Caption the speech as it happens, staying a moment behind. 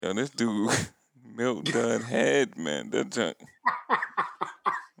Yo, this dude, Milton Dunn head, man. That junk.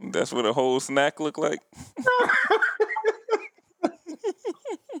 That's what a whole snack look like.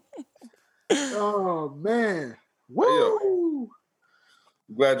 Oh man. Hey, yo. Woo!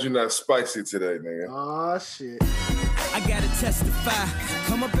 Glad you're not spicy today, nigga. Oh shit. I gotta testify.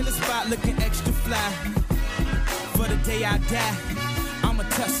 Come up in the spot looking extra fly. For the day I die, I'ma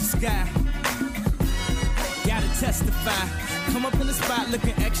touch the sky. Gotta testify. Come up in the spot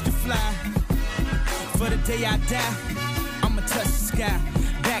looking extra fly. For the day I die, I'ma touch the sky.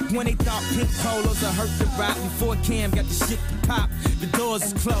 Back when they thought pink polos would hurt the rock. Before Cam got the shit to pop, the doors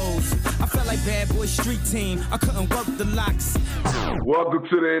is closed. I felt like Bad Boy Street Team. I couldn't work the locks. Welcome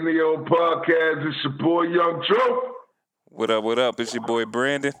to the NEO Podcast. It's your boy Young Joe. What up, what up? It's your boy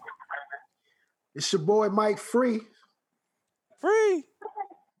Brandon. It's your boy Mike Free. Free.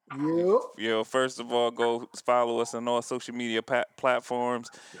 Yep. Yo, first of all, go follow us on all social media platforms.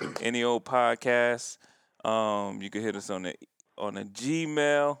 NEO Podcast. You can hit us on the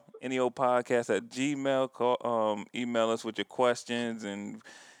Gmail, NEOpodcast@gmail. Email us with your questions and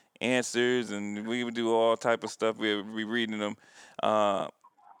answers, and we would do all type of stuff. We'll be reading them. And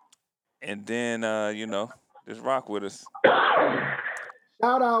then, just rock with us.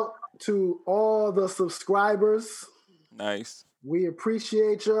 Shout out to all the subscribers. Nice. We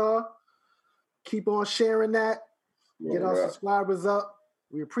appreciate y'all. Keep on sharing that. Get our subscribers up.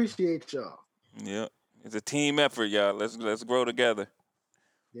 We appreciate y'all. Yeah. It's a team effort, y'all. Let's grow together.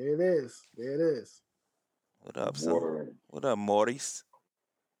 There it is. There it is. What up, son? What up, Maurice?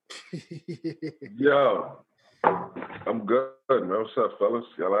 Yo, I'm good, man. What's up, fellas?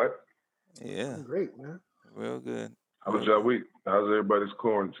 Y'all all right? Yeah. Great, man. Real good. How was y'all week? How's everybody's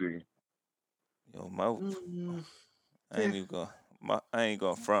quarantine? Yo, I ain't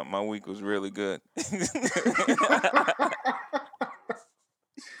gonna front. My week was really good.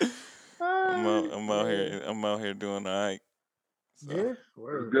 I'm out here doing all right. So. Yeah, that's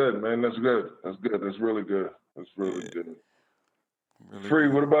good, man. That's good. That's good. That's really good. That's really good. Really Free,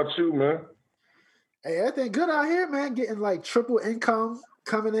 good. What about you, man? Hey, everything good out here, man. Getting like triple income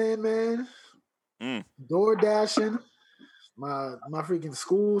coming in, man. Door dashing. My freaking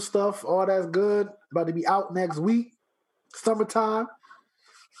school stuff, all that's good. About to be out next week. Summertime.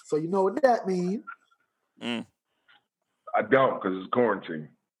 So you know what that means. I don't, because it's quarantine.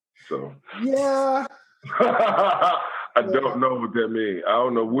 So yeah. I don't know what that means. I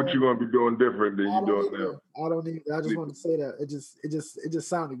don't know what you're gonna be doing different than you're doing now. I don't need. I just want to say that it just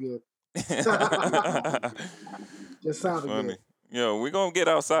sounded good. Just sounded good. Yo, we're gonna get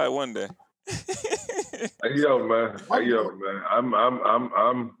outside one day. Hey, yo, man.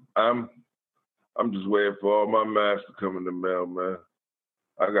 I'm just waiting for all my masks to come in the mail, man.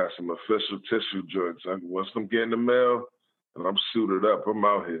 I got some official tissue joints. Once I'm getting the mail, and I'm suited up, I'm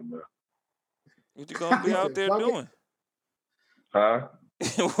out here, man. What you gonna be out there doing? Huh?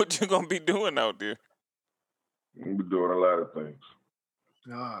 What you gonna be doing out there? I'm be doing a lot of things.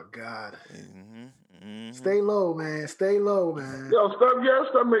 Oh God. Stay low, man. Stay low, man. Yo,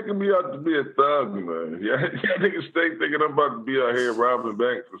 stop making me out to be a thug, man. Yeah, niggas stay thinking I'm about to be out here robbing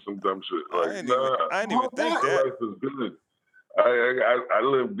banks or some dumb shit. Like, I didn't even think that. Life is good. I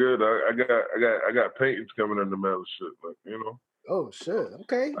live good. I got paintings coming in the mail and shit. Like, you know. Oh shit.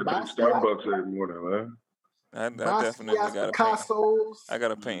 Okay. I do Starbucks every morning, man. I definitely got a painting. I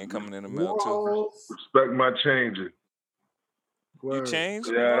got a painting coming in the mail too. Respect my changing. You changed?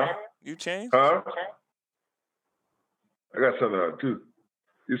 Yeah. You changed? Huh? I got something out too.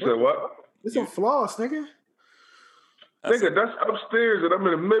 You said what? It's some floss, nigga. Nigga, that's upstairs and I'm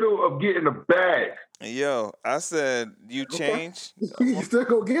in the middle of getting a bag. Yo, I said you changed. You still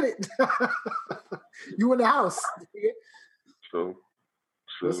go get it. You in the house. So.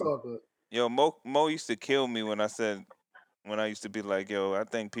 That's all good. Yo, Mo used to kill me when I used to be like, yo, I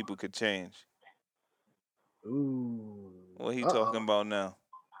think people could change. Ooh. What he talking about now?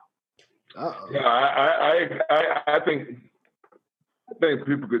 Yeah, I think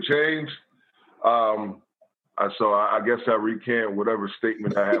people could change. So I guess I recant whatever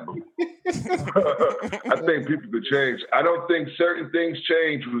statement I have. I think people could change. I don't think certain things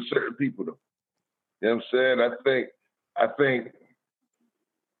change with certain people, though. You know what I'm saying? I think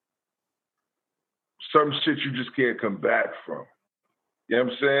some shit you just can't come back from. You know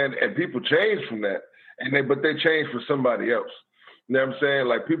what I'm saying? And people change from that, but they change for somebody else. You know what I'm saying?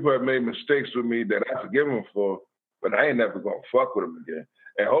 Like, people have made mistakes with me that I forgive them for, but I ain't never gonna fuck with them again.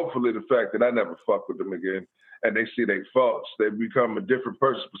 And hopefully the fact that I never fuck with them again and they see their faults, they become a different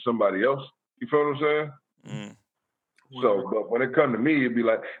person for somebody else. You feel what I'm saying? So, but when it comes to me, it'd be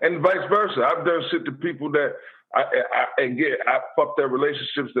like, and vice versa. I've done shit to people that I fucked up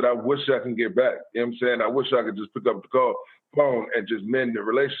relationships that I wish I can get back. You know what I'm saying? I wish I could just pick up the phone and just mend the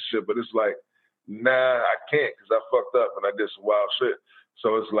relationship, but it's like, nah, I can't because I fucked up and I did some wild shit.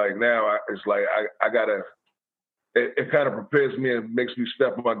 So it's like now I gotta. It kind of prepares me and makes me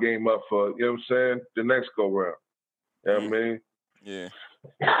step my game up for, you know what I'm saying, the next go round. You know what I mean? Yeah.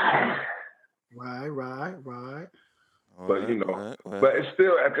 Right. But you know, but it's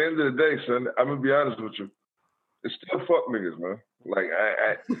still at the end of the day, son. I'm gonna be honest with you. It's still fuck niggas, man. Like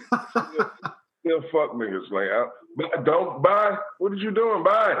I still fuck niggas. Like don't buy. What are you doing?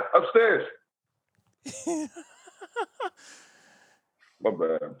 Buy upstairs. My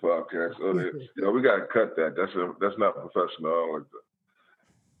bad, podcast. You know, we gotta cut that. That's not professional. I don't like that.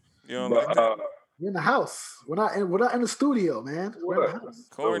 You don't like that? We're in the house. We're not in the studio, man. We're in the house.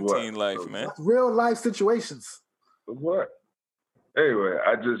 Quarantine life, man. That's real life situations. What? Anyway,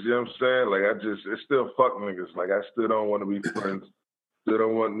 I just, you know what I'm saying? Like, it's still fuck niggas. Like, I still don't want to be friends. Still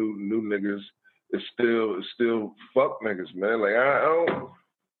don't want new niggas. It's still fuck niggas, man. Like,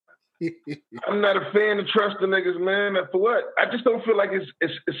 I'm not a fan of trusting niggas, man. For what? I just don't feel like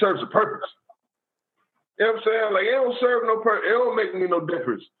it serves a purpose. You know what I'm saying? Like, it don't serve no purpose. It don't make me no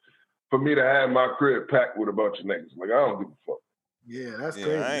difference for me to have my crib packed with a bunch of niggas. Like, I don't give a fuck. Yeah, that's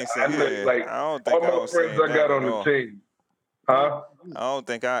crazy. I ain't saying that. Like, I don't think all my friends I got on the team. Huh? I don't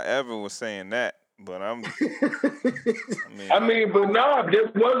think I ever was saying that, but I'm. I mean, but nah,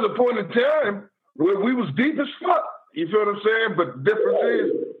 there was a point in time where we was deep as fuck. You feel what I'm saying? But the difference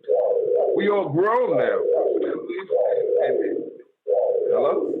is, we all grown now.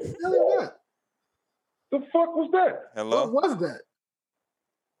 Hello? What the hell is that? The fuck was that? Hello? What was that?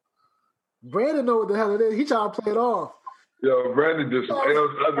 Brandon know what the hell it is. He trying to play it off. Yo, Brandon just some other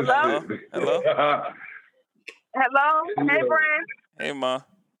shit. Hello? Hello? Yeah. Hey, Brand. Hey, Ma.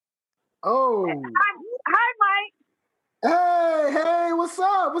 Oh. Hi, Mike. Hey, what's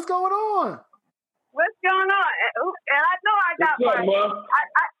up? What's going on? What's going on? And I know I got What's up, Ma?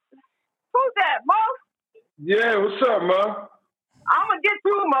 Who's that, Mo? Yeah, what's up, Ma? I'm going to get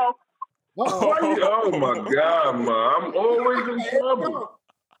through, Mo. Oh, my God, Ma. I'm always in trouble.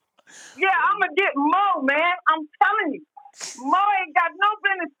 Yeah, I'm going to get Mo, man. I'm telling you. Mo ain't got no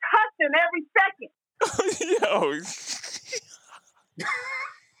business touching every second. Yo.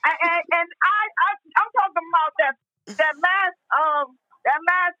 And I'm talking about that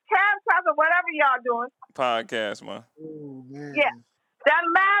last cast or whatever y'all doing. Podcast, Ma. Oh, man. Yeah. That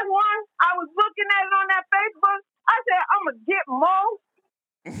last one, I was looking at it on that Facebook. I said, I'm going to get Mo.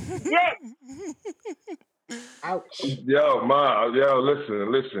 Yeah. Ouch. Yo, Ma. Yo,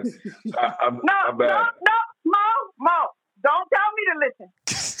 listen. I'm bad. No, Mo. Don't tell me to listen.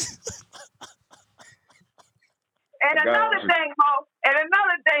 And another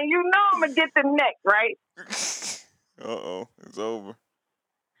thing, you know I'm going to get the neck, right? Uh-oh, it's over.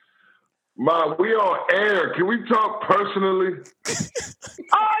 Ma, we on air. Can we talk personally?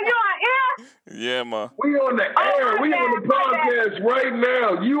 Oh, you on air? Yeah, Ma. We on the air. We on the podcast right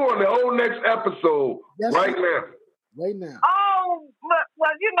now. You on the whole next episode right now. Right now. Oh,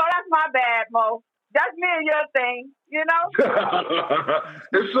 well, you know, that's my bad, Mo. That's me and your thing, you know?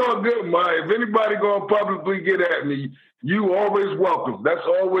 It's all good, Ma. If anybody gonna publicly get at me, you always welcome. That's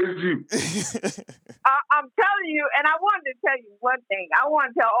always you. I'm telling you, and I wanted to tell you one thing. I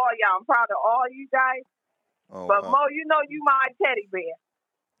want to tell all y'all, I'm proud of all you guys. Oh, but wow. Mo, you know you my teddy bear.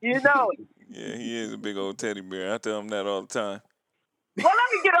 You know it. Yeah, he is a big old teddy bear. I tell him that all the time. Well,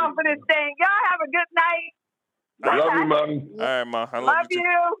 let me get on for this thing. Y'all have a good night. I love you, Mommy. All right, Ma. I Love you.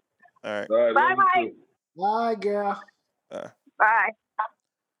 you. All right. Bye, Mike. Bye, girl. Bye.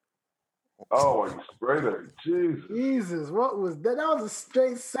 Oh, you sprayed her. Jesus, what was that? That was a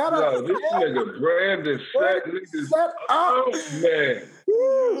straight setup. Yo, this nigga Brandon set up. Oh, man.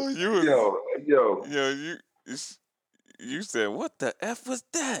 Yo. You said, what the F was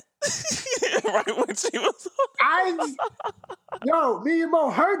that? Right when she was on. Me and Mo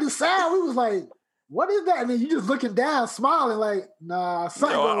heard the sound. We was like, what is that? And then you just looking down, smiling like, nah,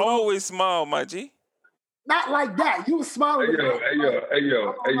 something. I always smile, my G. Not like that. You was smiling.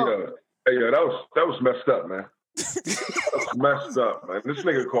 Hey, yo, that was messed up, man. That was messed up, man. This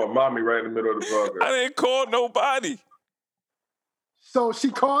nigga called Mommy right in the middle of the program. I didn't call nobody. So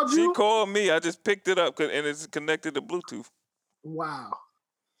she called you? She called me. I just picked it up and it's connected to Bluetooth. Wow.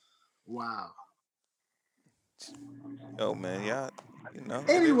 Yo, man, y'all, you know.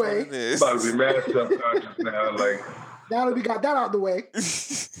 Anyway. About to be mad subconscious now. Like, now that we got that out the way.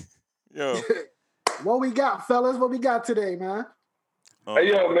 Yo. What we got, fellas? What we got today, man? Hey,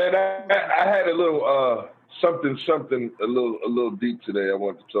 yo, man, I had a little something a little deep today I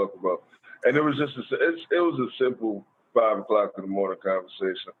wanted to talk about. And it was just it was a simple 5 o'clock in the morning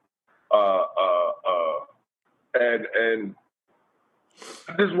conversation. And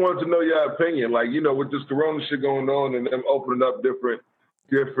I just wanted to know your opinion, like, with this Corona shit going on and them opening up different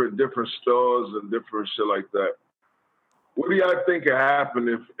stores and different shit like that. What do y'all think could happen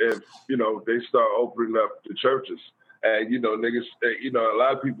if they start opening up the churches? And niggas,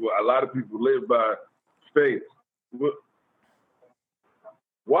 a lot of people live by faith.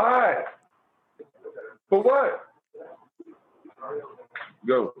 Why? For what?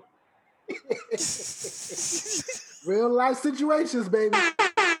 Go. Real life situations, baby.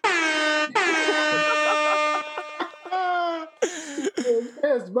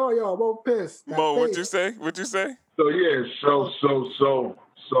 Pissed, Mo, y'all, Mo pissed. Mo, what you say? So yeah,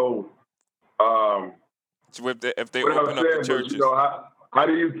 if they open up the churches, how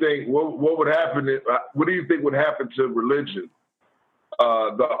do you think? What would happen? What do you think would happen to religion?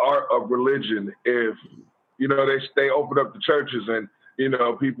 The art of religion, if they open up the churches and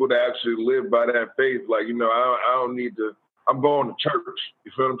people that actually live by that faith, like I don't need to. I'm going to church.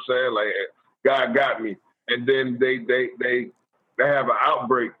 You feel what I'm saying? Like God got me, and then they have an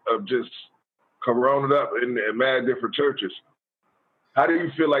outbreak of just corona up in mad different churches. How do you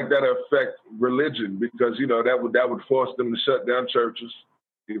feel like that affect religion? Because that would force them to shut down churches.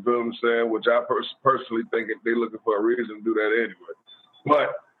 You feel what I'm saying? Which I personally think they're looking for a reason to do that anyway.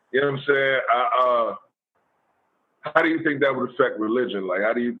 But you know what I'm saying? How do you think that would affect religion? Like,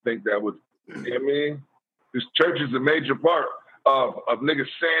 how do you think that would? This church is a major part of niggas'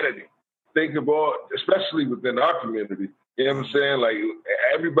 sanity. Think about, especially within our community. You know what I'm saying? Like,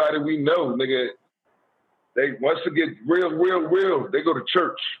 everybody we know, nigga, they once they get real, they go to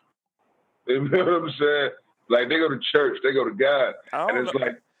church. You know what I'm saying? Like, they go to church, they go to God. I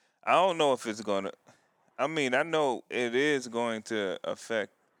don't know if it's going to, I know it is going to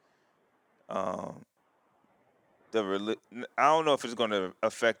affect I don't know if it's going to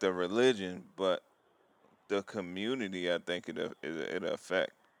affect the religion, but the community, I think it'll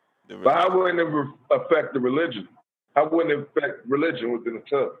affect the religion. But how wouldn't it affect the religion? How wouldn't it affect religion within the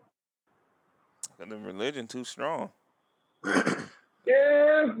church? The religion too strong.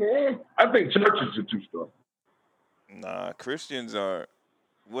 Yeah. I think churches are too strong. Nah, Christians are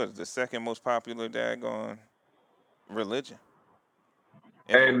the second most popular daggone religion.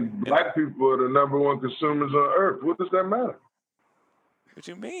 And black people are the number one consumers on earth. What does that matter? What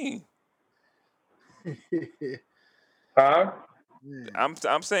you mean? Huh?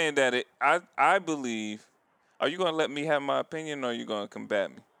 I'm saying that I believe. Are you gonna let me have my opinion, or are you gonna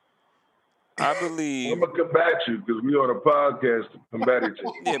combat me? I believe. I'm gonna combat you because we on a podcast to combat each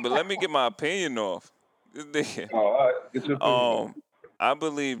other. Yeah, but let me get my opinion off. All right, get your opinion. I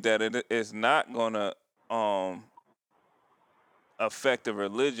believe that it is not gonna affect the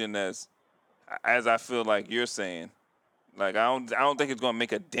religion as I feel like you're saying. Like I don't think it's gonna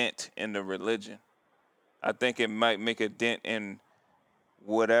make a dent in the religion. I think it might make a dent in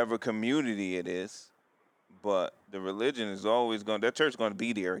whatever community it is, but the religion is always that church is going to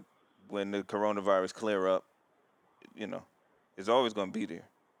be there when the coronavirus clear up. It's always going to be there.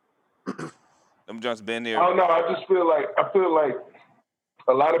 I'm just been there. I don't know. I feel like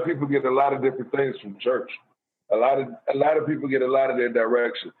a lot of people get a lot of different things from church. A lot of people get a lot of their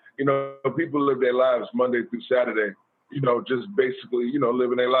direction. People live their lives Monday through Saturday. Just basically,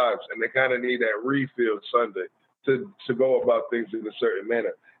 living their lives, and they kind of need that refill Sunday to go about things in a certain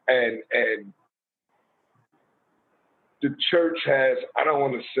manner. And the church has, I don't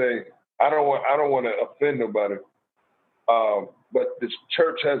want to offend nobody, but this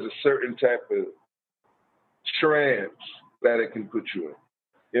church has a certain type of trance that it can put you in.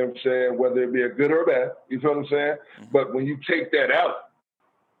 You know what I'm saying? Whether it be a good or bad, you feel what I'm saying? Mm-hmm. But when you take that out,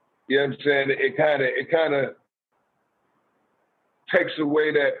 you know what I'm saying? It kind of takes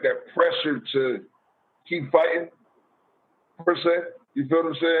away that pressure to keep fighting, per se. You feel what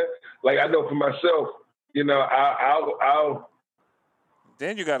I'm saying? Like, I know for myself, I'll.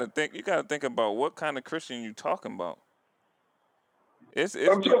 Then you gotta think about what kind of Christian you talking about.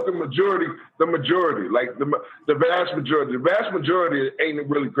 I'm talking majority, like the vast majority. The vast majority ain't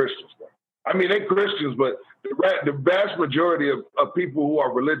really Christians, though. I mean, they Christians, but the vast majority of people who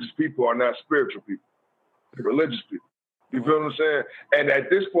are religious people are not spiritual people. They're religious people. You feel what I'm saying? And at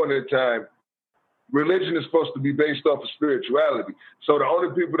this point in time, religion is supposed to be based off of spirituality. So the only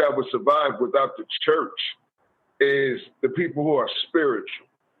people that would survive without the church is the people who are spiritual.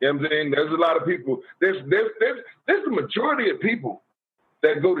 You know what I'm saying? There's a lot of people. There's the majority of people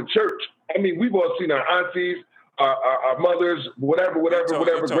that go to church. I mean, we've all seen our aunties, our mothers, whatever,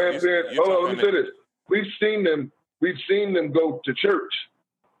 grandparents. Hold on, let me say this. We've seen them go to church.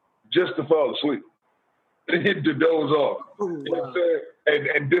 just to fall asleep. Hit the doze off. Oh, You know what wow. I'm saying?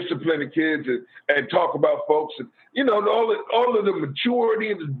 And discipline the kids and talk about folks and all of the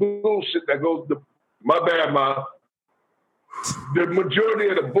maturity and the bullshit that goes my bad, Mom. The majority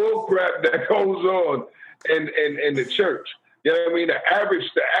of the bull crap that goes on in the church. You know what I mean? The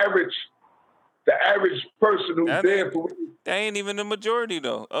average person who's there for that ain't even the majority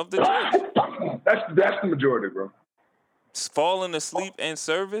though of the church. that's the majority, bro. Falling asleep in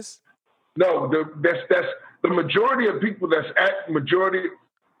service? No, that's the majority of people that's at majority.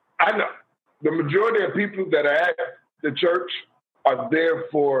 I know the majority of people that are at the church are there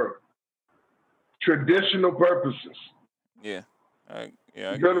for traditional purposes. Yeah.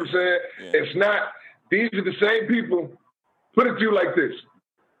 You know what I'm saying? Yeah. It's not. These are the same people. Put it to you like this: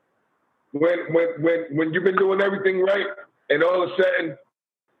 when you've been doing everything right, and all of a sudden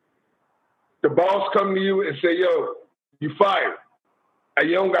the boss come to you and say, "Yo, you fired," and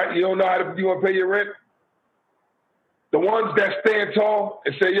you don't know how to you want to pay your rent. The ones that stand tall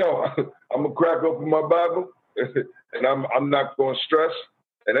and say, "Yo, I'm gonna crack open my Bible, and I'm not gonna stress,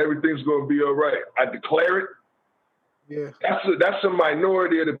 and everything's gonna be all right. I declare it." Yeah. That's a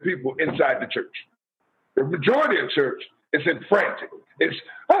minority of the people inside the church. The majority of the church is in frantic. It's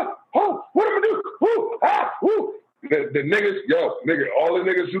what am I gonna do? Woo, woo. The niggas, nigga, all the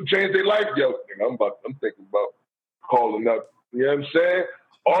niggas who changed their life, I'm thinking about calling up. You know what I'm saying?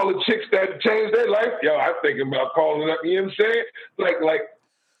 All the chicks that changed their life, I'm thinking about calling up. You know what I'm saying? Like.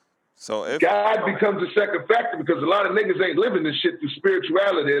 So if God becomes a second factor because a lot of niggas ain't living this shit through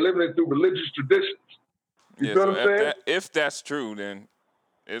spirituality. They're living it through religious traditions. You feel what I'm saying? If that's true, then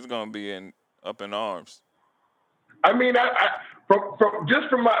it's gonna be up in arms. I mean,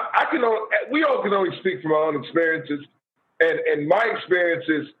 we all can only speak from our own experiences, and my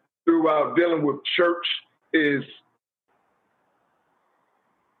experiences throughout dealing with church is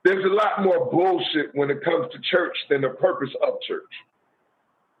there's a lot more bullshit when it comes to church than the purpose of church.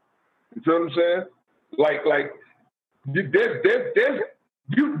 You feel what I'm saying? Like you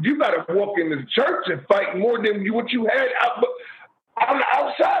got to walk into the church and fight more than what you had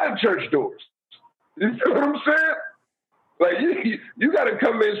outside of church doors. You feel what I'm saying? Like you got to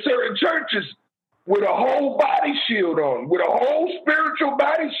come in certain churches with a whole body shield on, with a whole spiritual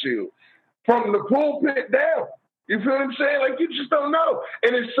body shield from the pulpit down. You feel what I'm saying? Like you just don't know.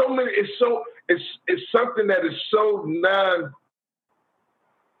 And it's so many. It's something that is so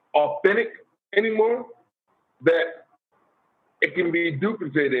non-authentic anymore that it can be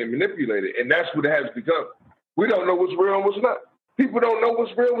duplicated and manipulated, and that's what it has become. We don't know what's real and what's not. People don't know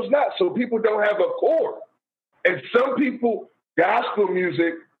what's real and what's not, so people don't have a core. And some people, gospel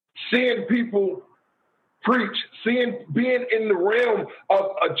music, seeing people preach, being in the realm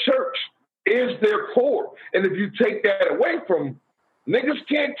of a church is their core. And if you take that away from them, niggas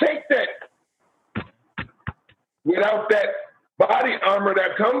can't take that without that body armor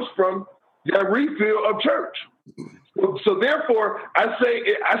that comes from that refill of church. So therefore, I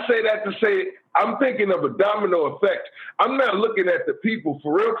say that to say I'm thinking of a domino effect. I'm not looking at the people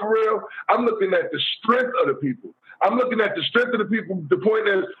for real. I'm looking at the strength of the people. I'm looking at the strength of the people. The point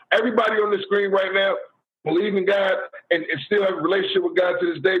is, everybody on the screen right now believe in God and still have a relationship with God to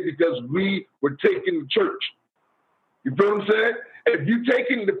this day because we were taking the church. You feel what I'm saying? If you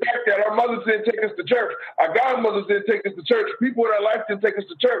taking the fact that our mothers didn't take us to church, our godmothers didn't take us to church, people in our life didn't take us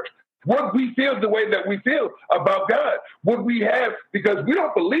to church, would we feel the way that we feel about God? Would we have, because we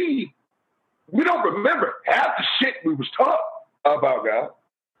don't remember half the shit we was taught about God.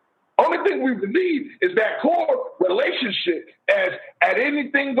 Only thing we believe is that core relationship as at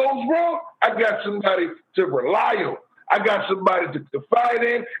anything goes wrong, I got somebody to rely on. I got somebody to confide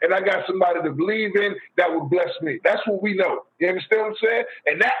in, and I got somebody to believe in that will bless me. That's what we know. You understand what I'm saying?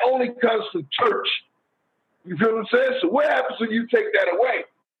 And that only comes from church. You feel what I'm saying? So what happens when you take that away?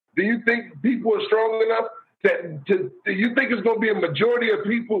 Do you think people are strong enough do you think it's going to be a majority of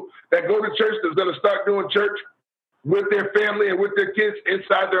people that go to church that's going to start doing church with their family and with their kids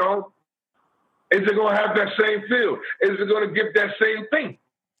inside their home? Is it going to have that same feel? Is it going to give that same thing?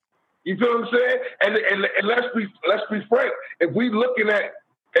 You feel what I'm saying? And let's be frank. If we looking at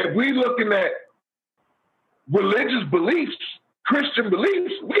religious beliefs, Christian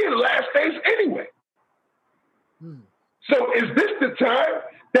beliefs, we in the last days anyway. So is this the time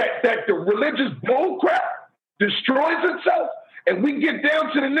that the religious bullcrap destroys itself and we get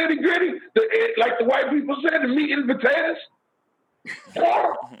down to the nitty gritty, like the white people said, the meat and potatoes?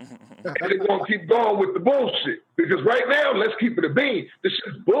 Or they're going to keep going with the bullshit. Because right now, let's keep it a bean. This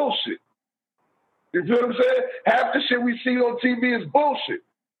shit's bullshit. You feel what I'm saying? Half the shit we see on TV is bullshit.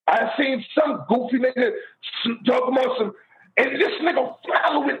 I seen some goofy nigga talking about some, And this nigga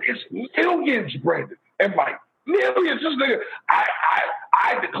following is millions, Brandon. And like millions. This nigga,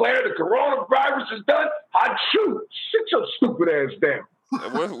 I declare the coronavirus is done. I'd shoot. Sit your stupid ass down.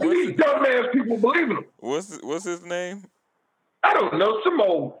 These dumbass people believe in him. What's his name? I don't know. Some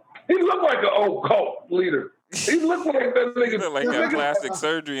old. He looked like an old cult leader. He looked like that nigga. He looked like got plastic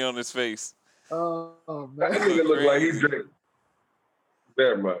surgery on his face. Oh man, that nigga looked like he drank.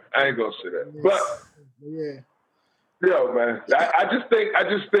 Never mind. I ain't gonna say that. Yes. But yo, man, I just think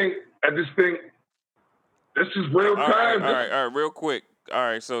this is real time. All right, real quick. All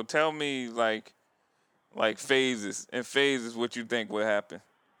right, so tell me like phases what you think would happen,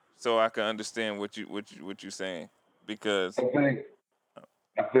 so I can understand what you're saying. Because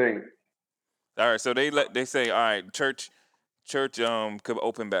I think. All right, so they say all right, church could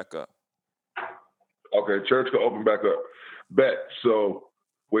open back up. Okay, church could open back up. Bet. So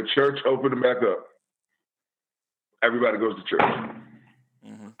with church opening back up, everybody goes to church.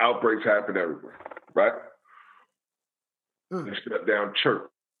 Mm-hmm. Outbreaks happen everywhere, right? They shut down church.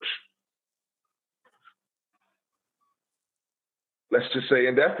 Let's just say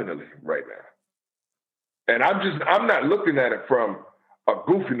indefinitely right now. And I'm not looking at it from a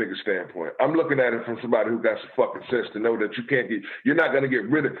goofy nigga standpoint. I'm looking at it from somebody who got some fucking sense to know that you're not gonna get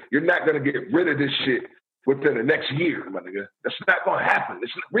rid of this shit within the next year, my nigga. That's not gonna happen.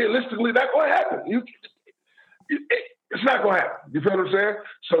 It's realistically not gonna happen. It's not gonna happen. You feel what I'm saying?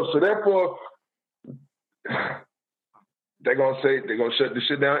 So therefore, they're gonna shut this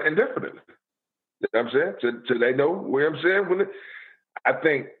shit down indefinitely. You know what I'm saying? So they know where I'm saying. I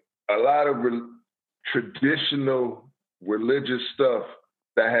think a lot of traditional religious stuff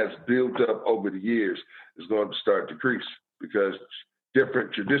that has built up over the years is going to start to decrease because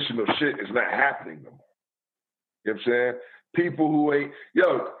different traditional shit is not happening no more. You know what I'm saying? People who ain't,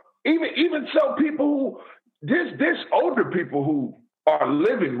 even so people who, there's older people who are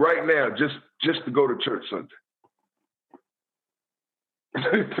living right now just to go to church Sunday. You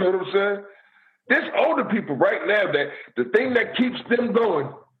know what I'm saying? There's older people right now that the thing that keeps them going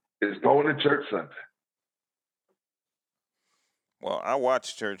is going to church Sunday. Well, I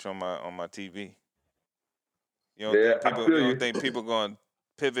watch church on my TV. You don't think people going to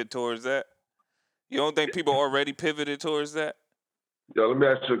pivot towards that? You don't think people already pivoted towards that? Yo, let me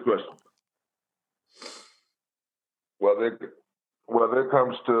ask you a question. Whether it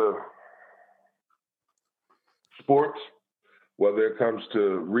comes to sports, whether it comes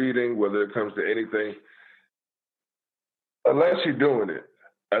to reading, whether it comes to anything, unless you're doing it,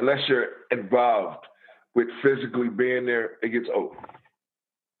 unless you're involved with physically being there, it gets old.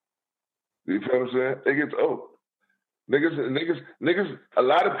 You feel what I'm saying? It gets old. Niggas, a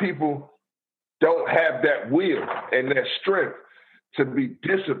lot of people don't have that will and that strength to be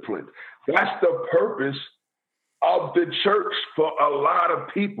disciplined. That's the purpose of the church for a lot of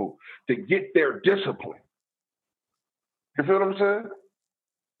people, to get their discipline. You feel what I'm saying?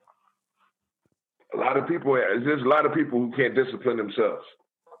 There's a lot of people who can't discipline themselves.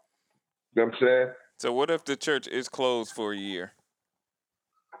 You know what I'm saying? So what if the church is closed for a year?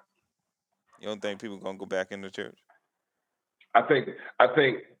 You don't think people gonna go back into church? I think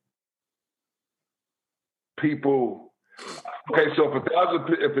people. Okay, so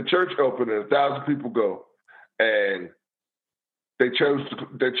if a church opened and 1,000 people go, and they closed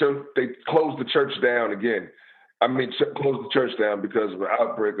the church down again. I mean, closed the church down because of an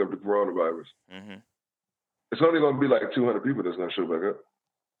outbreak of the coronavirus. Mm-hmm. It's only going to be like 200 people that's going to show back up.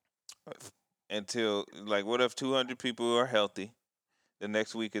 Until, like, what if 200 people are healthy? The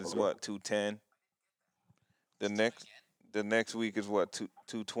next week is what, 210? The next week is what,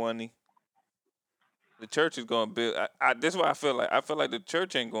 220? The church is going to build. This is why I feel like the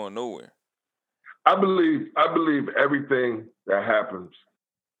church ain't going nowhere. I believe everything that happens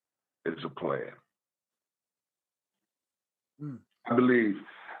is a plan. I believe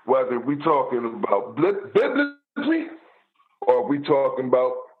whether we talking about biblically or we talking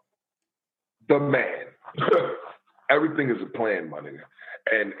about the man, everything is a plan, my nigga.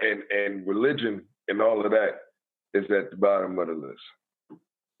 And religion and all of that is at the bottom of the list.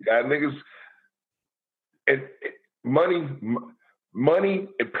 Yeah, niggas, and money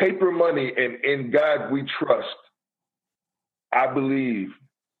and paper money and in God we trust, I believe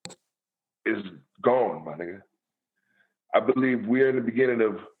is gone, my nigga. I believe we're in the beginning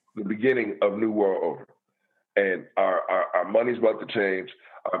of New World Order. And our money's about to change,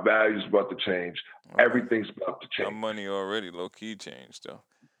 our values about to change, everything's about to change. Our money already low key changed though.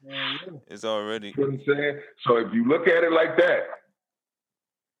 It's already. You know what I'm saying? So if you look at it like that,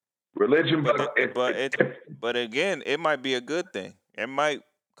 religion, but again, it might be a good thing. It might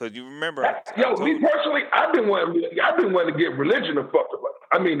Because you remember, Me personally, I've been wanting to get religion to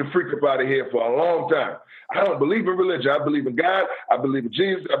freak up out of here for a long time. I don't believe in religion. I believe in God. I believe in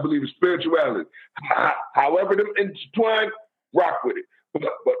Jesus. I believe in spirituality. However them intertwined, rock with it. But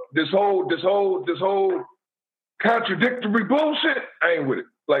this whole contradictory bullshit, I ain't with it.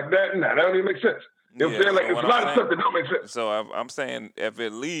 Like that, nah, that don't even make sense. You know what I'm saying? Like, there's a lot of stuff that don't make sense. So I'm saying if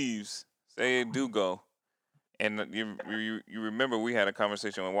it leaves, say it do go, and you remember we had a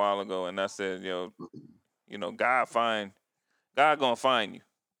conversation a while ago, and I said, God gonna find you,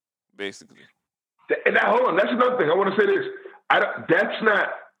 basically. And now, hold on, that's another thing. I want to say this. I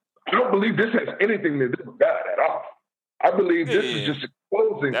don't believe this has anything to do with God at all. I believe this is just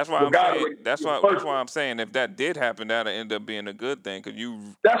exposing. That's why that's why I'm saying if that did happen, that'll end up being a good thing because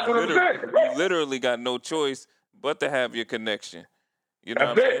That's what I'm saying. You literally got no choice but to have your connection. You know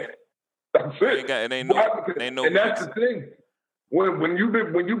what I'm saying? That's it. It ain't no. And that's the thing. When you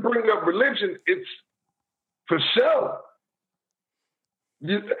bring up religion, it's for show.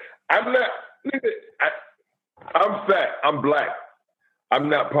 I'm fat. I'm black. I'm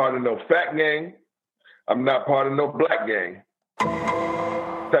not part of no fat gang. I'm not part of no black gang.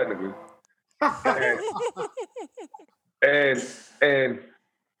 Technically. and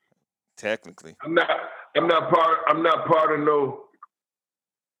technically. I'm not part of no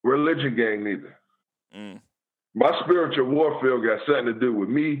religion gang neither. My spiritual warfare got something to do with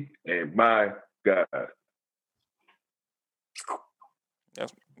me and my God.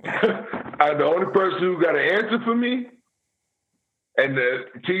 I'm the only person who got an answer for me. And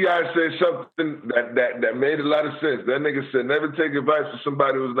T.I. said something that made a lot of sense. That nigga said, never take advice from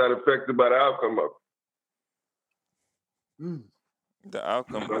somebody who's not affected by the outcome of it. The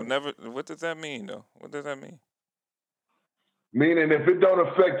outcome, never. What does that mean, though? What does that mean? Meaning, if it don't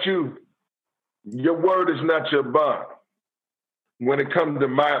affect you, your word is not your bond. When it comes to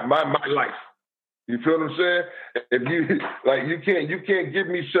my life, you feel what I'm saying? If you can't give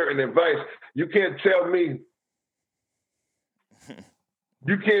me certain advice. You can't tell me.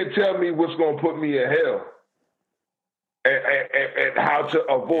 You can't tell me what's going to put me in hell and how to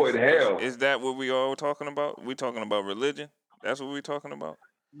avoid hell. Is that what we all talking about? We talking about religion? That's what we talking about?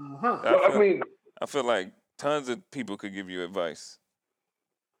 I feel like tons of people could give you advice.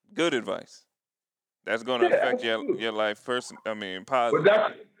 Good advice. That's going to affect your life positive.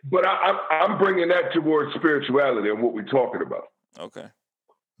 But I'm bringing that towards spirituality and what we're talking about. Okay.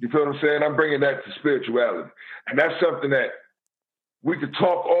 You feel what I'm saying? I'm bringing that to spirituality. And that's something that we could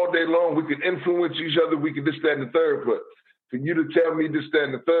talk all day long. We could influence each other. We could this, that, and the third. But for you to tell me this, that,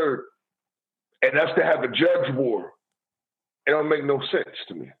 and the third, and us to have a judge war, it don't make no sense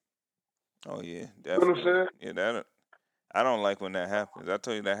to me. Oh, yeah. Definitely. You know what I'm saying? Yeah, I don't like when that happens. I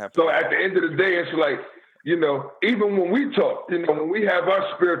tell you that happens. So at the end of the day, it's like, even when we talk, when we have our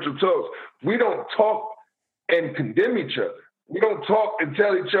spiritual talks, we don't talk and condemn each other. We don't talk and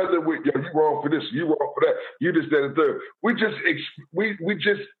tell each other, you wrong for this, you wrong for that, you this, that, and third. We just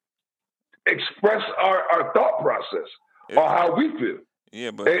express our thought process or how we feel.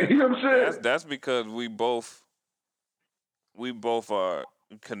 Yeah, but you know what I'm saying? That's because we both are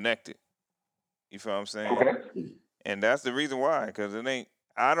connected. You feel what I'm saying? Okay. And that's the reason why, because it ain't.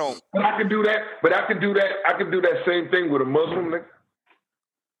 I don't. But I can do that. I can do that same thing with a Muslim nigga.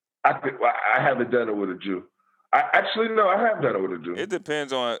 I haven't done it with a Jew. I have done it with a Jew. It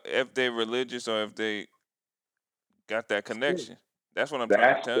depends on if they're religious or if they got that connection. That's what I'm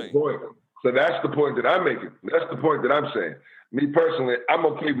trying to tell you. Point. So that's the point that I'm making. That's the point that I'm saying. Me personally, I'm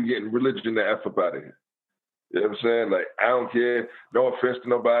okay with getting religion the F up out of here. You know what I'm saying? Like, I don't care. No offense to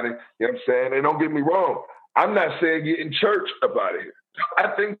nobody. You know what I'm saying? And don't get me wrong. I'm not saying getting church up out of here.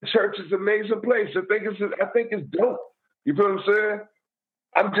 I think church is an amazing place. I think it's dope. You feel what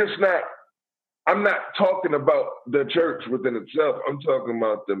I'm saying? I'm not talking about the church within itself. I'm talking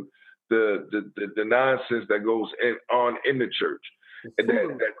about the nonsense that goes on in the church, and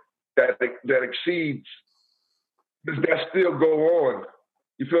that exceeds, that still go on.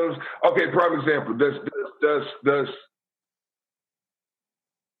 You feel what I'm saying? Okay, prime example. Does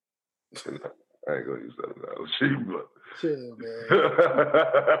I ain't gonna use that analogy, but chill, man.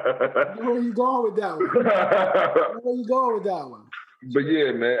 Where you going with that one? But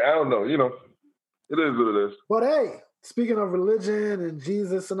yeah, man, I don't know. It is what it is. But hey, speaking of religion and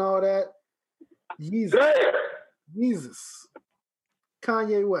Jesus and all that, Jesus,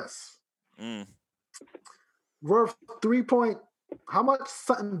 Kanye West, worth how much?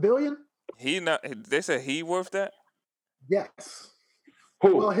 Something billion? They said he worth that? Yes.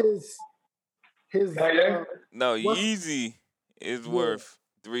 Who? Well, his. No, Yeezy is worth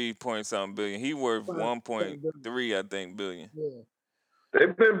 3 point something billion. He worth 1.3, I think, billion. Yeah.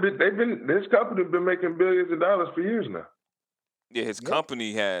 This company's been making billions of dollars for years now. Yeah, his Yeah.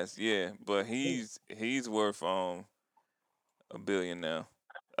 company has, but he's worth $1 billion now.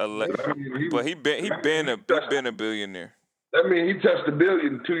 But he been a billionaire. I mean, he touched $1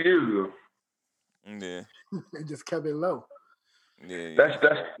 billion 2 years ago. Yeah, They just kept it low. yeah. That's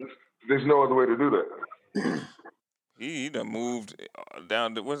there's no other way to do that. He done moved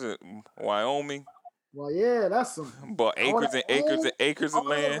down to Wyoming. Well, yeah, that's some Bought acres and acres and acres of all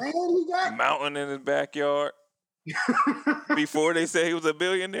that land, he got. mountain in his backyard. Before they said he was a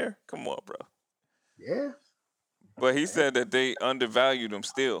billionaire, come on, bro. Yeah. But he said that they undervalued him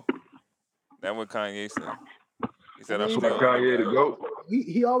still. That's what Kanye said. He said, I mean, "I'm still Kanye to go.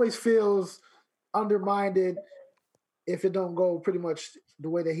 He always feels undermined if it don't go pretty much the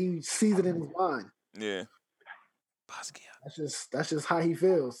way that he sees it in his mind. Yeah. That's just how he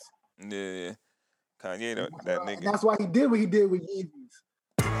feels. Yeah. Kanye, that And nigga. that's why he did what he did with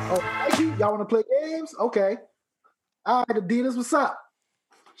Yeezys. Oh, Nike, y'all want to play games? Okay. All right, Adidas, what's up?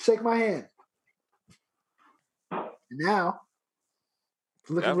 Shake my hand. And now,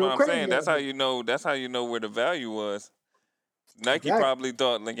 it's looking That's real what I'm crazy. saying. That's how you know. That's how you know where the value was. Nike Exactly. probably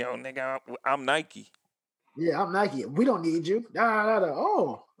thought, like, yo, nigga, I'm Nike. Yeah, I'm Nike. We don't need you.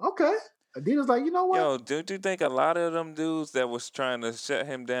 Oh, okay. Adidas like, you know what? Yo, don't you think a lot of them dudes that was trying to shut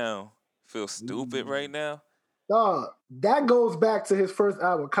him down feel stupid right now? Dog, that goes back to his first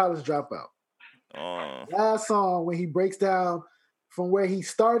album, College Dropout. Last song when he breaks down from where he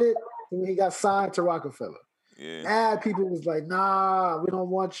started to when he got signed to Rockefeller. Yeah. Mad people was like, nah, we don't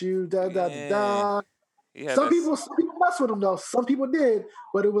want you. Some people mess with him though. Some people did,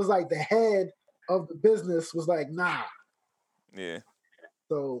 but it was like the head of the business was like, nah. Yeah.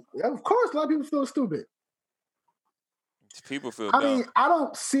 So yeah, of course, a lot of people feel stupid. People feel I dumb. mean, I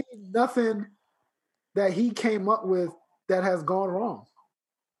don't see nothing that he came up with that has gone wrong.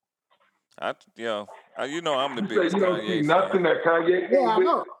 You know I'm the You say biggest you don't Kanye see fan. nothing that Kanye Yeah, I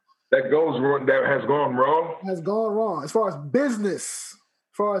know. that goes wrong, that has gone wrong. Has gone wrong as far as business.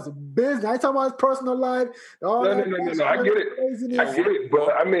 I ain't talking about his personal life. No. I get it.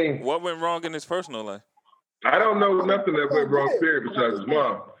 But I mean, what went wrong in his personal life? I don't know nothing that went wrong, period, besides his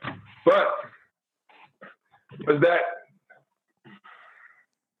mom. But was that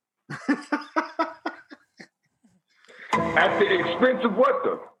at the expense of what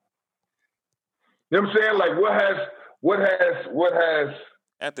though? You know what I'm saying? Like what has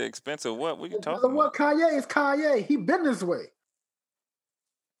at the expense of what? What are you talking about? What Kanye is Kanye. He been this way.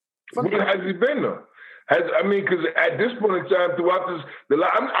 What has he been though? Because at this point in time, throughout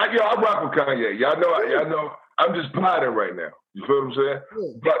I rock with Kanye. Y'all know, I'm just plotting right now. You feel what I'm saying?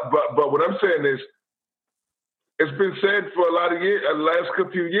 Yeah. But what I'm saying is, it's been said for a lot of years, the last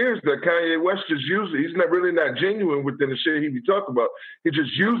few years, that Kanye West just uses it. He's really not genuine within the shit he be talking about. He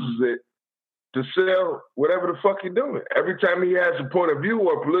just uses it to sell whatever the fuck he's doing. Every time he has a point of view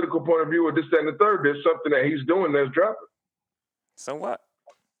or a political point of view or this, that, and the third, there's something that he's doing that's dropping. So what?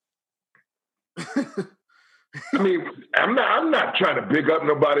 I mean, I'm not trying to big up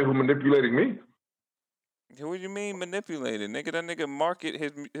nobody who manipulating me. What do you mean manipulated? Nigga, that nigga market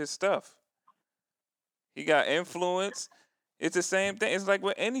his stuff. He got influence. It's the same thing. It's like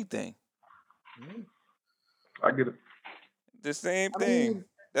with anything. I get it. The same thing.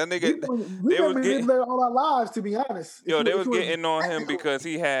 That nigga, we been manipulated all our lives, to be honest. Yo, they was getting on him because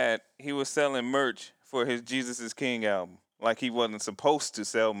he was selling merch for his Jesus is King album. Like he wasn't supposed to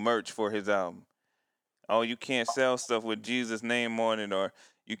sell merch for his album. Oh, you can't sell stuff with Jesus' name on it, or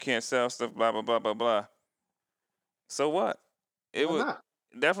you can't sell stuff blah blah blah blah blah. So what?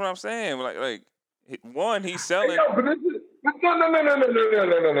 That's what I'm saying. Like one, he's selling. Hey, yo, but no.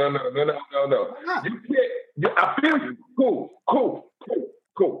 You can't. I feel you. Cool.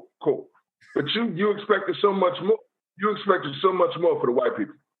 But you expected so much more. You expected so much more for the white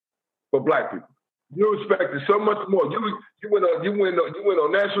people, for black people. You expected so much more. You went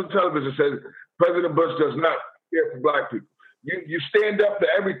on national television and said President Bush does not care for black people. You stand up to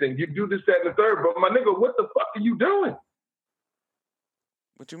everything. You do this, that, and the third. But my nigga, what the fuck are you doing?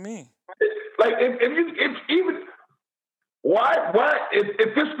 What you mean? Like if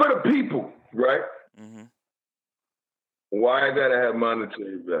it's for the people, right? Mm-hmm. Why I gotta have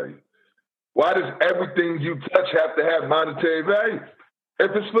monetary value? Why does everything you touch have to have monetary value?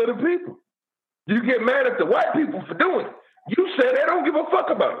 If it's for the people. You get mad at the white people for doing it. You say they don't give a fuck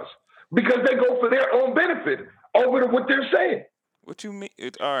about us because they go for their own benefit over what they're saying. What you mean?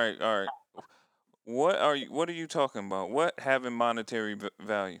 All right. What are you talking about? What having monetary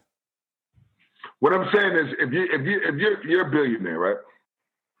value? What I'm saying is, if you're a billionaire, right,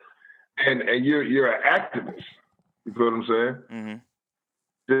 and you're an activist, you feel what I'm saying? Mm-hmm.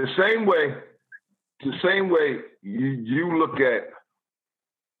 The same way you look at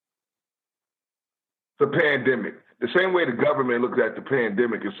the pandemic, the same way the government looks at the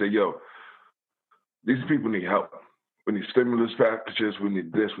pandemic and say, yo, these people need help. We need stimulus packages. We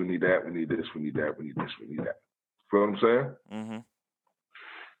need this. We need that. We need this. We need that. We need this. We need that. Feel what I'm saying? Mm-hmm.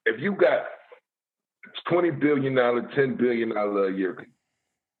 If you got $20 billion, $10 billion a year,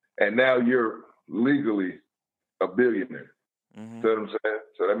 and now you're legally a billionaire. Mm-hmm. See what I'm saying?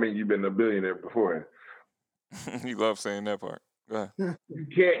 So that means you've been a billionaire beforehand. You love saying that part. Go ahead.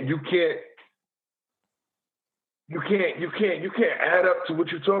 You can't add up to what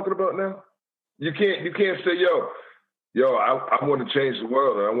you're talking about now. You can't say, yo, I want to change the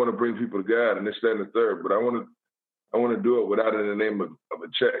world and I want to bring people to God and this, that, and the third, but I want to do it without it in the name of a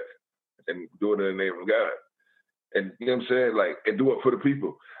check and do it in the name of God. And you know what I'm saying? Like, and do it for the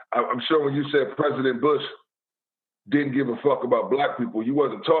people. I'm sure when you said President Bush didn't give a fuck about black people, you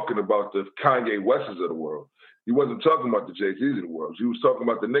wasn't talking about the Kanye Wests of the world. You wasn't talking about the Jay-Z's of the world. You was talking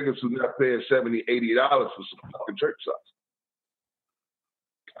about the niggas who not paying $70, $80 for some fucking church size.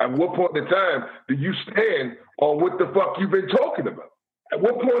 At what point in time do you stand on what the fuck you've been talking about? At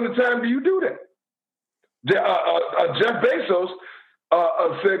what point in time do you do that? Jeff Bezos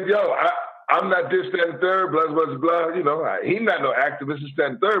said, yo, I'm not this, that, and third, blah, blah, blah, blah. You know, he's not no activist, this, that,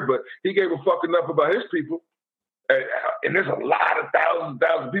 and third, but he gave a fuck enough about his people. And there's a lot of thousands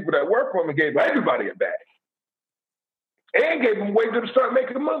of people that work for him and gave everybody a bag. And gave them ways to start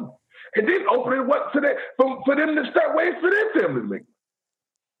making money. And then open it up for them to start ways for their family to make money.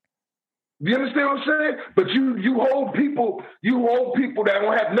 You understand what I'm saying? But you hold people that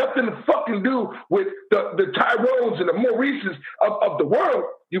don't have nothing to fucking do with the Tyrones and the Maurices of the world.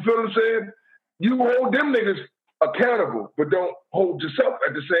 You feel what I'm saying? You hold them niggas accountable, but don't hold yourself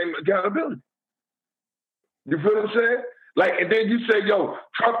at the same accountability. You feel what I'm saying? Like, and then you say, yo,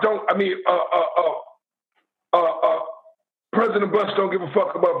 President Bush don't give a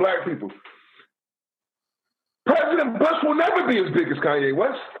fuck about black people. President Bush will never be as big as Kanye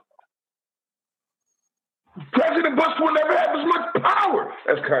West. President Bush will never have as much power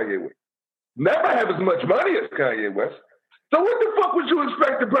as Kanye West. Never have as much money as Kanye West. So what the fuck would you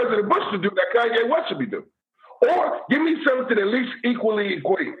expect the President Bush to do that Kanye West should be doing? Or give me something at least equally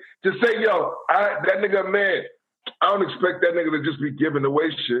equate to say, yo, that nigga, man, I don't expect that nigga to just be giving away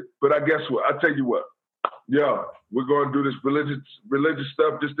shit. But I guess what? I tell you what, yo, we're going to do this religious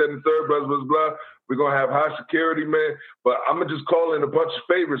stuff, this, that, and the third, blah, blah, blah. We're going to have high security, man. But I'm going to just call in a bunch of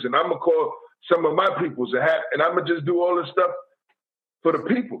favors, and I'm going to call some of my peoples and I'm going to just do all this stuff for the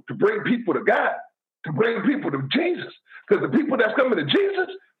people, to bring people to God, to bring people to Jesus. Because the people that's coming to Jesus,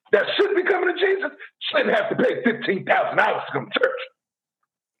 that should be coming to Jesus, shouldn't have to pay $15,000 to come to church.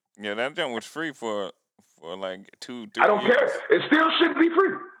 Yeah, that junk was free for like 2-3 I don't years. care. It still should be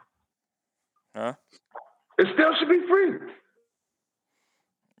free. Huh? It still should be free.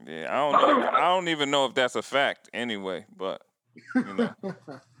 Yeah, I don't even know if that's a fact anyway, but you know.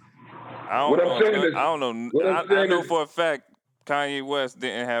 I know for a fact Kanye West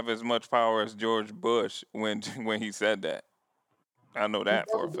didn't have as much power as George Bush when he said that. I know that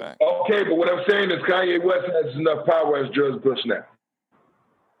for a fact. Okay, but what I'm saying is Kanye West has enough power as George Bush now.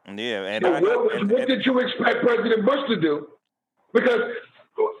 Yeah, and so what did you expect President Bush to do? Because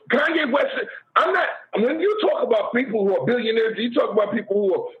Kanye West, when you talk about people who are billionaires, you talk about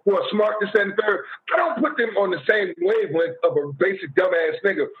people who are smart, this and third, I don't put them on the same wavelength of a basic dumbass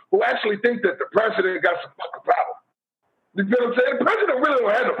nigga who actually think that the president got some fucking power. You know what I'm saying? The president really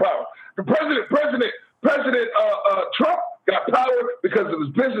don't have no power. The President Trump got power because of his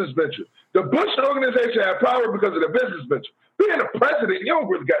business venture. The Bush organization had power because of their business venture. Being a president, you don't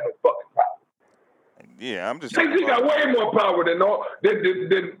really got no fucking power. Yeah, I'm just. He got way more power than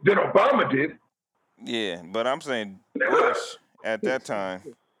Obama did. Yeah, but I'm saying Bush at that time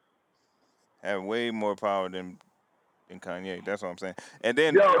had way more power than Kanye. That's what I'm saying. And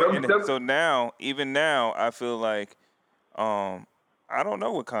then, so now, even now, I feel like I don't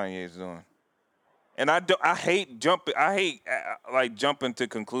know what Kanye is doing, and I hate jumping to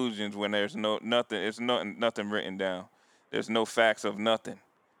conclusions when there's nothing. It's nothing written down. There's no facts of nothing.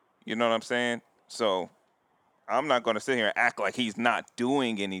 You know what I'm saying? So I'm not going to sit here and act like he's not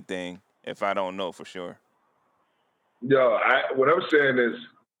doing anything if I don't know for sure. Yo, what I'm saying is,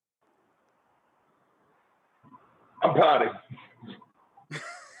 I'm potty.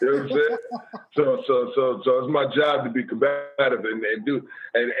 You know what I'm saying? So it's my job to be combative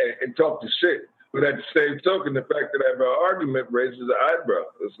and talk to shit. But at the same token, the fact that I have an argument raises an eyebrow.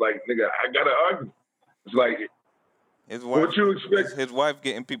 It's like, nigga, I got an argument. It's like, what you expect? His wife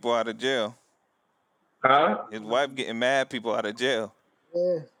getting people out of jail. Huh? His wife getting mad people out of jail.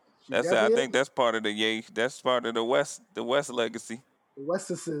 Yeah. That's it. I think that's part of the Ye. That's part of the West legacy. The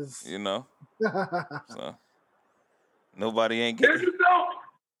Westesses. You know. So nobody ain't getting. Is it though?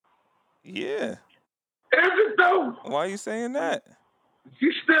 Yeah. Is it though? Why are you saying that?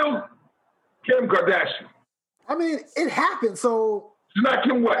 She's still Kim Kardashian. I mean, it happened. So she's not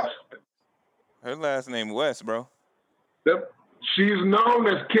Kim West. Her last name West, bro. Yep. She's known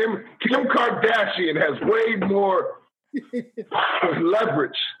as Kim. Kim Kardashian has way more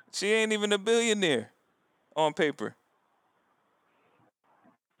leverage. She ain't even a billionaire on paper.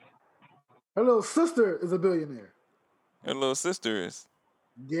 Her little sister is a billionaire. Her little sister is.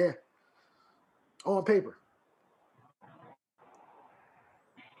 Yeah. On paper.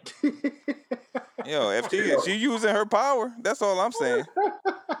 Yo, if she using her power, that's all I'm saying.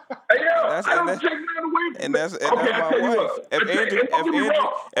 Hey, yo, I don't take that away from that's my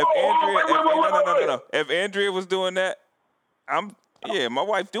wife. If Andrea was doing that, my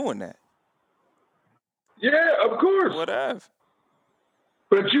wife doing that. Yeah, of course. Whatever.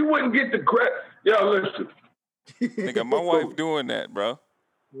 But you wouldn't get the credit. Yo, listen. Nigga, my wife doing that, bro.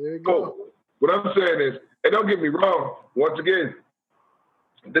 There you go. What I'm saying is, and don't get me wrong, once again,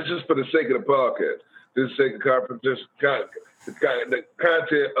 this is for the sake of the podcast. This is the sake of the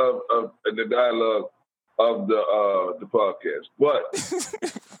content of the dialogue of the podcast. But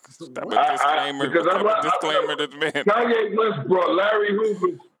disclaimer to the man. Kanye West brought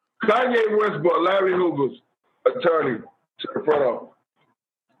Larry Hoover's attorney to the front office,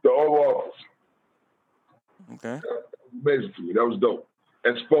 the Oval Office. Okay. Amazing to me. That was dope.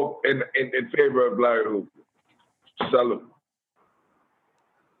 And spoke in favor of Larry Hoover. Salute.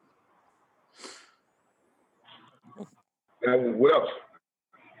 And what else?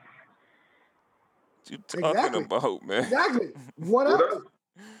 What you talking about, man? Exactly. What else?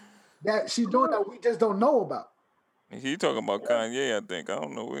 That she's doing that we just don't know about. He talking about Kanye, I think. I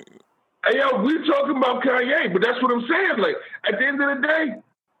don't know. Hey, yo, we talking about Kanye, but that's what I'm saying. Like, at the end of the day,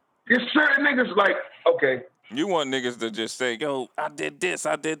 there's certain niggas like, okay. You want niggas to just say, yo, I did this,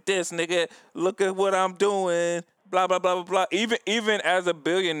 nigga. Look at what I'm doing. Blah, blah, blah, blah, blah. Even as a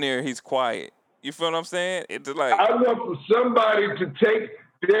billionaire, he's quiet. You feel what I'm saying? It's like I want for somebody to take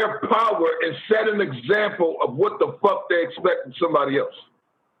their power and set an example of what the fuck they expect from somebody else.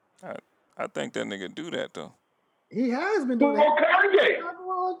 I think that nigga do that, though. He has been doing that.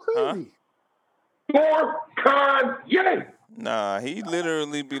 Crazy. For Kanye. Nah, he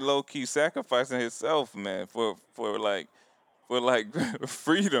literally be low key sacrificing himself, man, for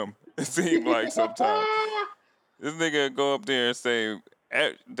freedom. It seems like sometimes this nigga go up there and say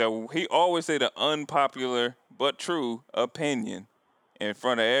he always say the unpopular but true opinion in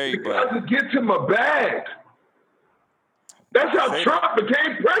front of everybody. Because it gets him a bag. That's how Trump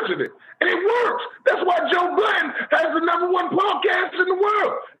became president. And it works. That's why Joe Biden has the #1 podcast in the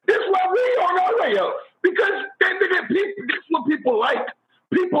world. That's why we on our way up. Because that's what people like.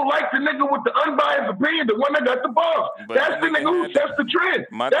 People like the nigga with the unbiased opinion, the one that got the balls. That's the nigga who sets the trend.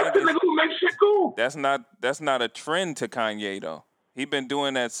 That's the nigga who makes shit cool. That's not a trend to Kanye, though. He been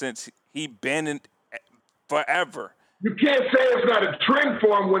doing that since he been in forever. You can't say it's not a trend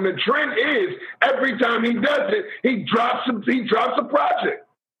for him when the trend is every time he does it, he drops a project.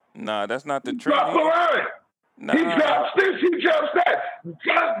 Nah, that's not the trend. Drop a line. Nah. He drops this, he drops that.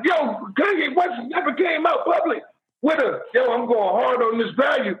 Yo, Kanye West never came out public with I'm going hard on this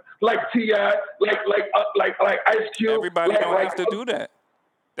value, like T.I., like Ice Cube. Everybody don't have to do that.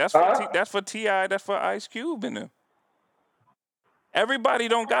 That's for T.I., that's for Ice Cube in them. Everybody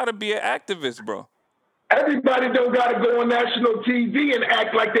don't gotta be an activist, bro. Everybody don't gotta go on national TV and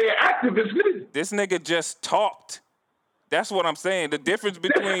act like they're activists. This nigga just talked. That's what I'm saying. The difference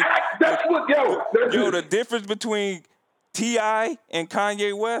between the difference between T.I. and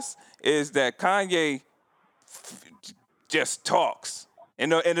Kanye West is that Kanye just talks,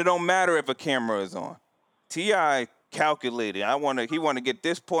 and it don't matter if a camera is on. T.I. calculated. He want to get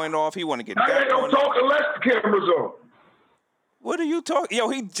this point off. He want to get that. Kanye don't talk unless the camera's on. What are you talking? Yo,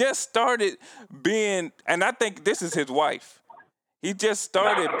 he just started being, and I think this is his wife. He just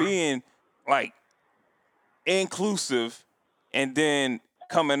started being like inclusive, and then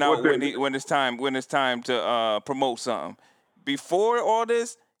coming out when it's time to promote something. Before all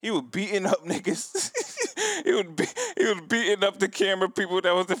this, he was beating up niggas. he was beating up the camera people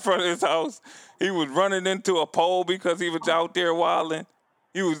that was in front of his house. He was running into a pole because he was out there wilding.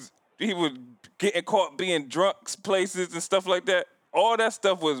 He was getting caught being drunk places and stuff like that. All that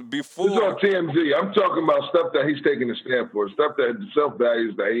stuff was before. It's on TMZ. I'm talking about stuff that he's taking a stand for, stuff that the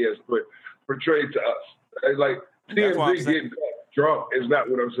self-values that he has portrayed to us. Like TMZ getting caught. drunk is not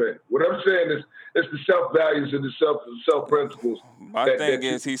what I'm saying. What I'm saying is it's the self values and the self principles. My thing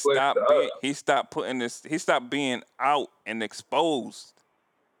is he stopped being out and exposed.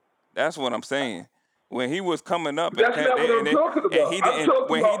 That's what I'm saying. When he was coming up, that's not what I'm talking about.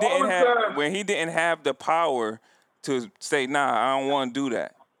 When he didn't have the power to say, nah, I don't want to do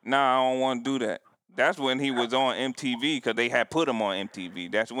that. Nah, I don't want to do that. That's when he was on MTV because they had put him on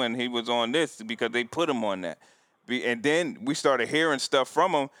MTV. That's when he was on this because they put him on that. And then we started hearing stuff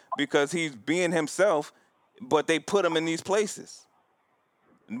from him because he's being himself, but they put him in these places.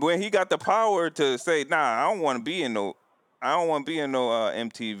 When he got the power to say, nah, I don't want to be in no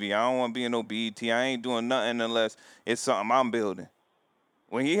MTV. I don't want to be in no BET. I ain't doing nothing unless it's something I'm building.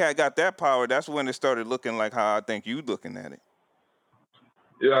 When he had got that power, that's when it started looking like how I think you looking at it.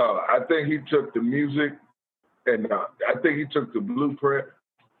 Yeah, I think he took the music and I think he took the blueprint,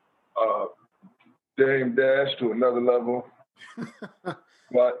 Dame Dash to another level. And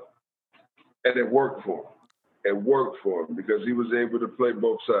it worked for him. It worked for him because he was able to play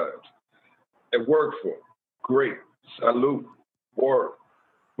both sides. It worked for him. Great. Salute. Work.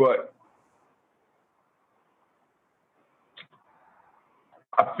 But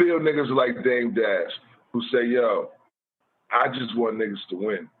I feel niggas like Dame Dash who say, yo, I just want niggas to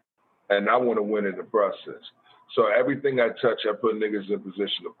win. And I want to win in the process. So everything I touch, I put niggas in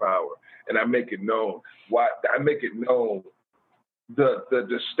position of power. And I make it known. I make it known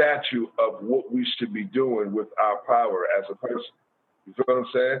the statue of what we should be doing with our power as a person. You feel what I'm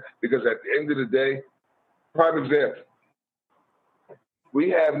saying? Because at the end of the day, prime example, we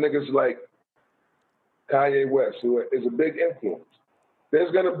have niggas like Kanye West, who is a big influence.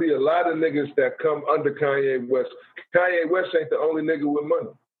 There's going to be a lot of niggas that come under Kanye West. Kanye West ain't the only nigga with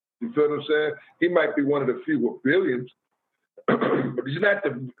money. You feel what I'm saying? He might be one of the few with billions, but he's not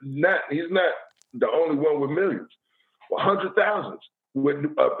the only one with millions. 100,000s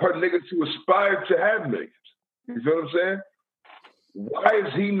per niggas who aspire to have millions. You feel what I'm saying? Why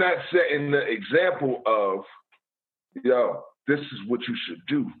is he not setting the example of, yo, this is what you should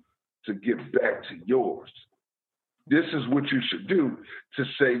do to give back to yours? This is what you should do to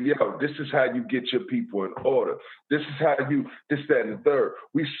say, yo, this is how you get your people in order. This is how this, that, and the third.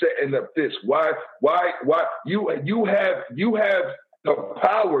 We setting up this. Why you have the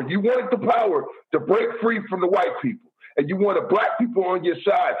power. You wanted the power to break free from the white people. And you wanted black people on your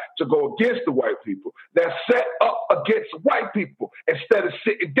side to go against the white people. Now set up against white people instead of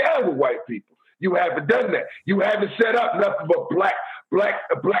sitting down with white people. You haven't done that. You haven't set up nothing but black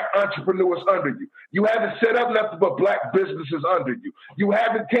entrepreneurs under you. You haven't set up nothing but black businesses under you. You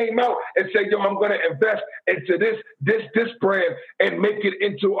haven't came out and said, yo, I'm going to invest into this brand and make it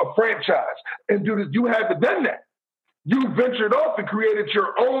into a franchise and do this. You haven't done that. You ventured off and created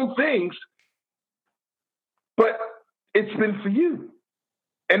your own things, but it's been for you.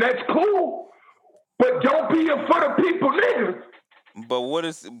 And that's cool. But don't be in front of people, nigga. But what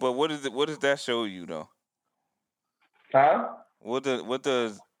does that show you though? Huh? What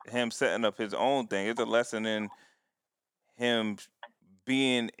does him setting up his own thing? It's a lesson in him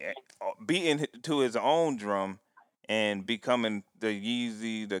beating to his own drum and becoming the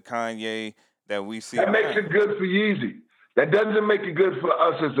Yeezy, the Kanye that we see. That makes it good for Yeezy. That doesn't make it good for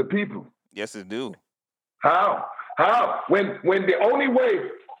us as a people. Yes, it do. How? When the only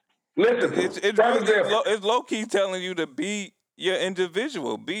way, listen, it's low key telling you to be your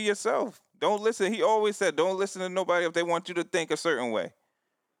individual, be yourself. Don't listen. He always said, don't listen to nobody if they want you to think a certain way.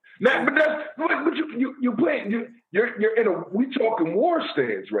 Now, but you playing. You're in a. We talking war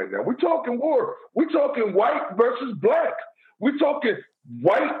stance right now. We talking war. We talking white versus black. We talking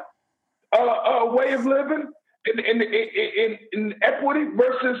white way of living in equity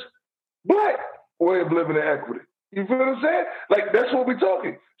versus black way of living in equity. You feel what I'm saying? Like, that's what we're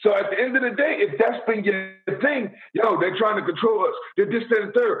talking. So at the end of the day, if that's been your thing, yo, they're trying to control us. They're this, that,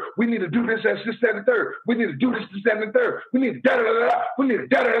 and third. We need to do this, that's this, that, and third. We need to do this, that, and third. We need to da-da-da-da. We need to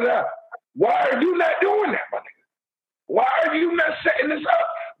da-da-da-da. Why are you not doing that, my nigga? Why are you not setting this up?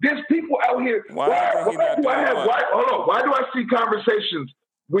 There's people out here. Why do I see conversations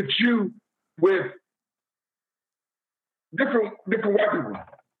with you with different white people?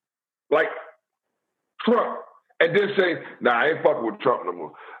 Like Trump. And then say, nah, I ain't fucking with Trump no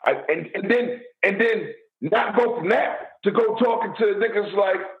more. And then not go from that to go talking to niggas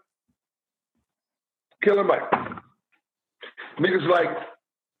like Killer Mike. Niggas like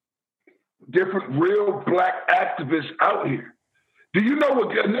different real black activists out here. Do you know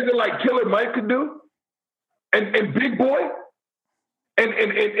what a nigga like Killer Mike could do? And Big Boy? And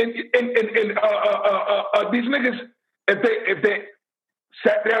these niggas, if they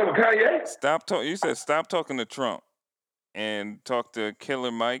sat down with Kanye? You said stop talking to Trump. and talk to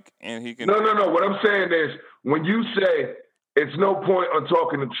Killer Mike, and he can. No. What I'm saying is, when you say it's no point on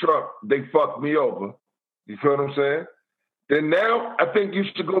talking to Trump, they fucked me over. You feel what I'm saying? Then now I think you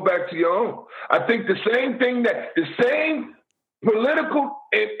should go back to your own. I think the same political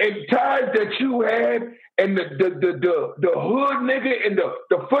and ties that you had, and the hood nigga and the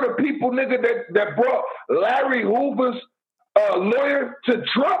for the people nigga that brought Larry Hoover's lawyer to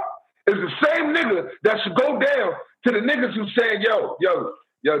Trump is the same nigga that should go down to the niggas who saying, yo,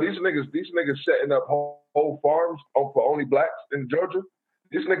 these niggas setting up whole farms for only blacks in Georgia.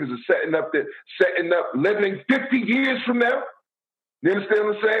 These niggas are setting up living 50 years from now. You understand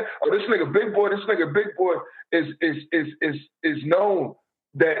what I'm saying? Oh, this nigga Big Boy is known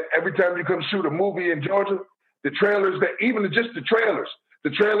that every time you come shoot a movie in Georgia, the trailers the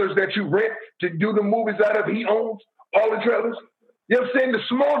trailers that you rent to do the movies out of, he owns all the trailers. You know what I'm saying? The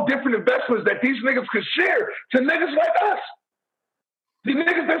small different investments that these niggas could share to niggas like us. The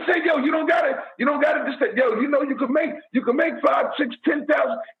niggas that say, yo, you don't gotta just yo, you know you can make $5, $6,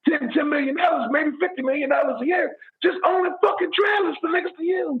 $10 million, maybe $50 million a year, just owning fucking trailers for niggas to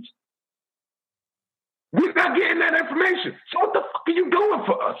use. We're not getting that information. So what the fuck are you doing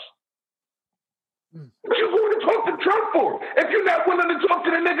for us? What you going to talk to Trump for? If you're not willing to talk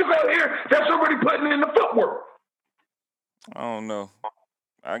to the niggas out here that's already putting in the footwork. I don't know.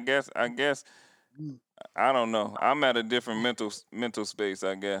 I guess I don't know. I'm at a different mental space,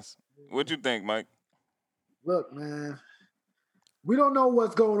 I guess. What you think, Mike? Look, man, we don't know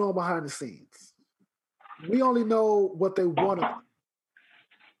what's going on behind the scenes. We only know what they want to.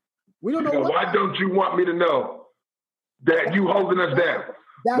 We don't know. Why don't you want me to know that you holding us down?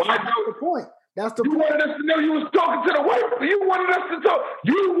 That's the point. That's the point. You wanted us to know you was talking to the white people. You wanted us to talk.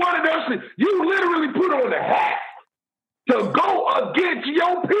 You literally put on a hat to go against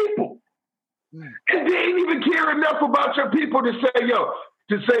your people. And didn't even care enough about your people to say, yo,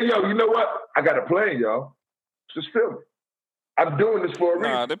 you know what? I got a plan, y'all. Just feel me. I'm doing this for a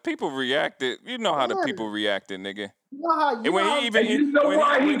reason. Nah, the people reacted. You know how the people reacted, nigga. You know how, he put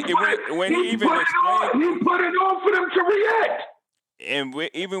it on for them to react. And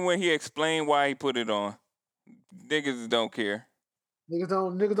even when he explained why he put it on, niggas don't care. Niggas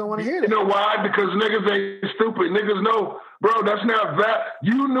don't want to hear that. You know why? Because niggas ain't stupid. Niggas know, bro, that's not that.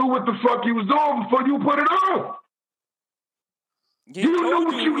 You knew what the fuck you was doing before you put it on. He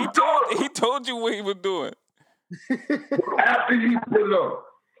told you what he was doing. After you put it on.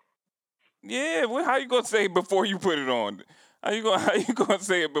 Yeah, well, how you gonna say it before you put it on? How you gonna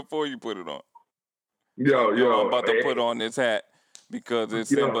say it before you put it on? Yo, I'm about to put on this hat because it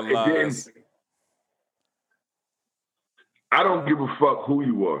symbolizes. I don't give a fuck who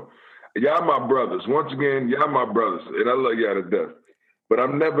you are. Y'all my brothers. Once again, y'all my brothers, and I love y'all to death. But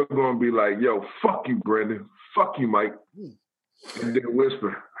I'm never gonna be like, yo, fuck you, Brandon. Fuck you, Mike. And then whisper,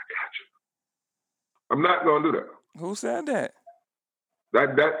 I got you. I'm not gonna do that. Who said that?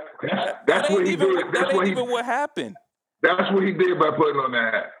 That's what he did. That's what happened. That's what he did by putting on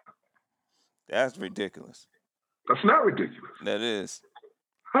that hat. That's ridiculous. That's not ridiculous. That is.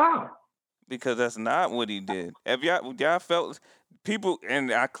 How? Because that's not what he did. If y'all felt people,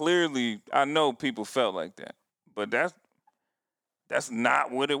 and I know people felt like that, but that's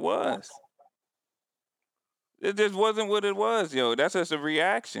not what it was. It just wasn't what it was, yo. That's just a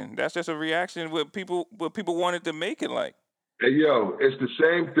reaction. That's just a reaction what people wanted to make it like. Hey, yo, it's the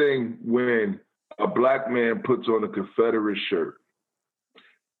same thing when a black man puts on a Confederate shirt.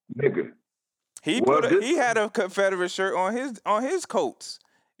 Nigga. He had a Confederate shirt on his coats.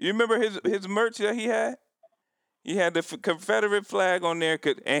 You remember his merch that he had? He had the Confederate flag on there,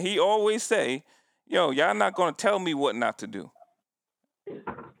 and he always say, yo, y'all not going to tell me what not to do.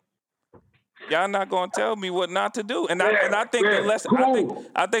 Y'all not going to tell me what not to do. And I think the lesson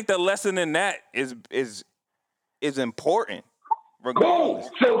I think the lesson in that is important. Regardless.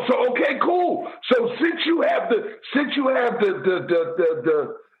 Cool. So okay, cool. So since you have the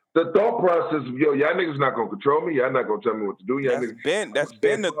thought process of, yo, y'all niggas not gonna control me, y'all not gonna tell me what to do. That's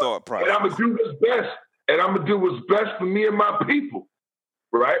been the thought process. And I'm gonna do what's best. And I'm gonna do what's best for me and my people.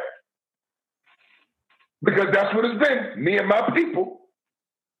 Right? Because that's what it's been. Me and my people.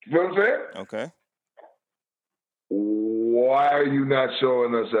 You know what I'm saying? Okay. Why are you not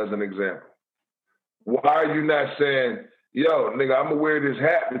showing us as an example? Why are you not saying, yo, nigga, I'm gonna wear this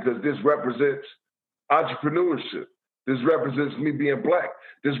hat because this represents entrepreneurship. This represents me being black.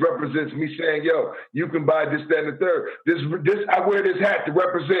 This represents me saying, yo, you can buy this, that, and the third. I wear this hat to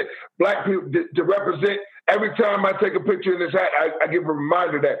represent black people, to represent every time I take a picture in this hat, I give a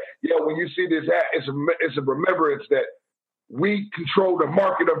reminder that, yo, when you see this hat, it's a remembrance that we control the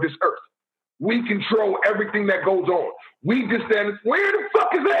market of this earth. We control everything that goes on. We just stand. Where the fuck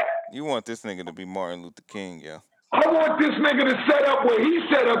is that? You want this nigga to be Martin Luther King, yo. I want this nigga to set up what he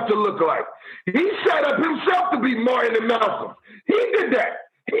set up to look like. He set up himself to be Martin and Malcolm. He did that.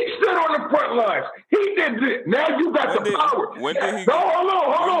 He stood on the front lines. He did it. Now you got the power. When did he? No, hold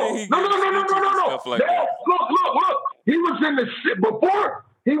on. No. Like Now, look. He was in the shit before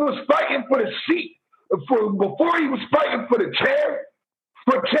he was fighting for the seat. Before he was fighting for the chair,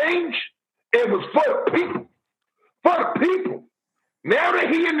 for change, it was for the people. For the people. Now that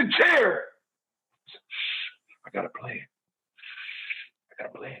he in the chair, I got a plan.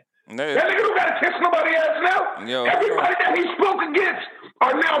 That nigga don't gotta kiss nobody's ass now. Yo, everybody that he spoke against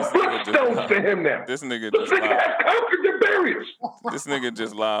are now footstones to him now. This nigga has conquered the barriers. This nigga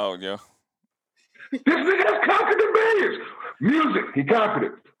just loud, yo. This nigga has conquered the barriers. Music, he conquered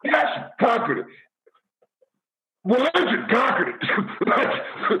it. Passion, conquered it. Religion, conquered it.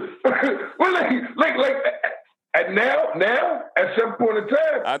 And now, at some point in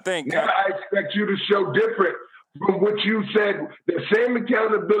time, I expect you to show different from what you said, the same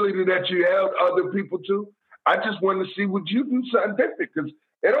accountability that you held other people to. I just want to see would you do something different, because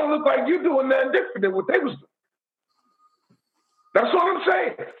it don't look like you doing nothing different than what they was doing. That's all I'm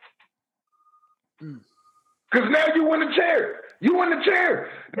saying. Because now you in the chair. You in the chair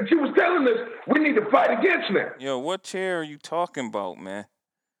that you was telling us we need to fight against now. Yo, what chair are you talking about, man?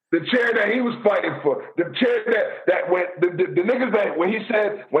 The chair that he was fighting for. The chair that when the niggas that when he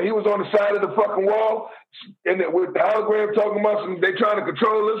said when he was on the side of the fucking wall and with the hologram talking about some, they trying to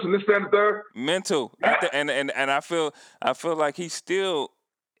control us and this, that, and the third. Mental. And I feel like he's still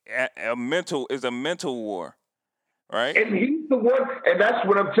a mental war. Right? And he's the one, and that's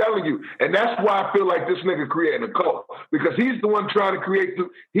what I'm telling you. And that's why I feel like this nigga creating a cult. Because he's the one trying to create the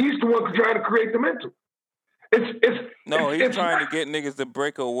mental. He's trying to get niggas to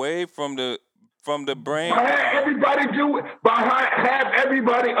break away from the brain. Have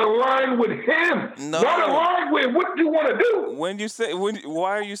everybody align with him. No. Not align with what you want to do.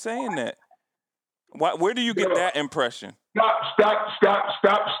 Why are you saying that? Where do you get that impression? Stop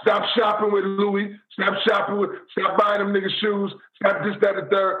shopping with Louis. Stop buying them niggas shoes. Stop this, that, and the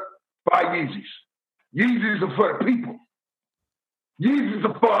third. Buy Yeezys. Yeezys are for the people. Yeezys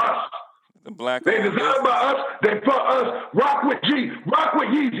are for us. They designed by us. They for us. Rock with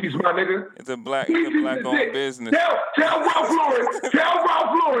Yeezys, my nigga. It's a black-owned business. Tell Ralph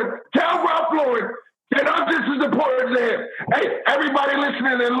Lauren that I'm just as important to him. Hey, everybody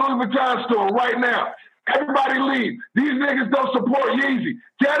listening in the Louis Vuitton store right now. Everybody leave. These niggas don't support Yeezy.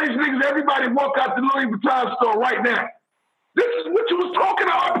 Tell these niggas everybody walk out the Louis Vuitton store right now. This is what you was talking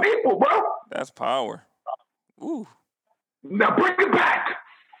to our people, bro. That's power. Ooh. Now bring it back.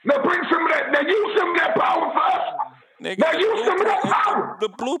 Now bring some of that. Now use some of that power for us. Nigga, now use some of that power. The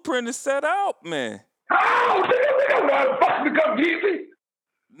blueprint is set out, man. Oh, nigga, we don't know how to fucking become Yeezy.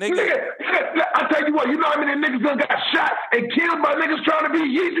 Nigga, I tell you what, you know how many niggas done got shot and killed by niggas trying to be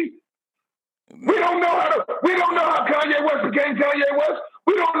Yeezy? We don't know how Kanye West became Kanye West.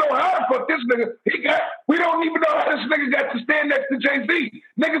 We don't know how the fuck this nigga we don't even know how this nigga got to stand next to Jay-Z.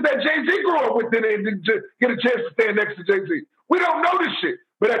 Niggas that Jay-Z grew up with didn't get a chance to stand next to Jay-Z. We don't know this shit.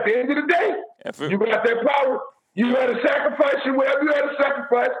 But at the end of the day, you got that power. You had to sacrifice and whatever you had to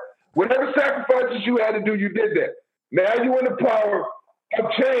sacrifice. Whatever sacrifices you had to do, you did that. Now you in the power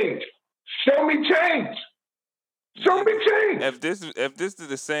of change. Show me change. Show me change. If this is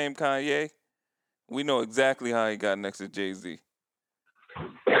the same Kanye, we know exactly how he got next to Jay-Z.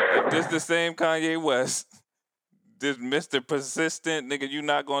 If this the same Kanye West, this Mr. Persistent nigga, you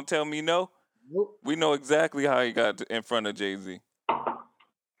not gonna tell me no? Nope. We know exactly how he got in front of Jay-Z.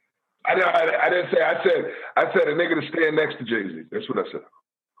 I didn't say. I said a nigga to stand next to Jay-Z. That's what I said.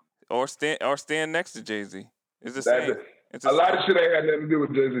 Or stand next to Jay-Z. It's the same. A lot of shit ain't had nothing to do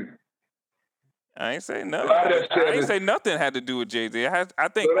with Jay-Z. I ain't say nothing. I ain't say nothing had to do with Jay-Z. I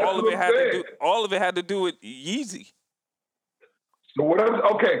think all of it had to do with Yeezy. So what I'm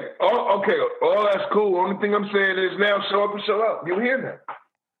okay, all that's cool. Only thing I'm saying is now show up and show up. You hear that?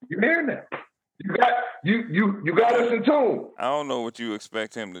 You hear that? You got us in tune. I don't know what you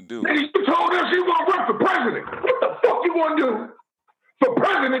expect him to do. Nigga, you told us you want to run for president. What the fuck you want to do for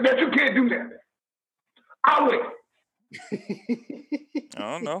president that you can't do that? I'll wait. I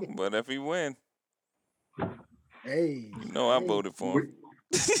don't know, but if he win, hey, you know I voted for him.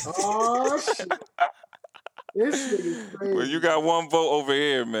 Oh shit! This nigga's crazy. Well, you got one vote over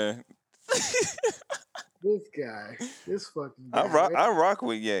here, man. This guy, this fucking guy. I rock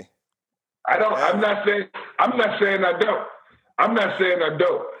with Ye. I'm not saying I don't.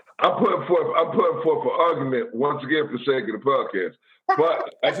 I'm putting forth an argument once again for the sake of the podcast.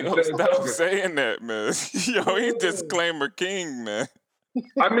 But at the same Stop token, saying that, man. Yo, he disclaimer king, man.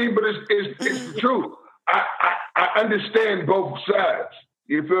 I mean, but it's the truth. I understand both sides.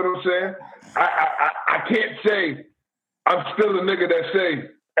 You feel what I'm saying? I can't say I'm still a nigga that say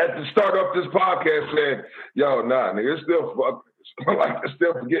at the start of this podcast saying, yo, nah, nigga, it's still fuck. Like, I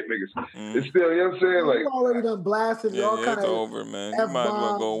still forget niggas. It's still, you know what I'm saying? Like, you already done blasted all kind it's of over, man. You might as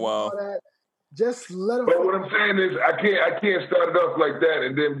well go wild. Just let them. But what I'm saying is, I can't start it off like that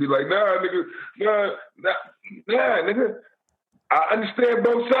and then be like, nah, nigga, nah, nigga. I understand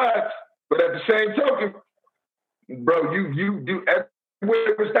both sides, but at the same token, bro, you do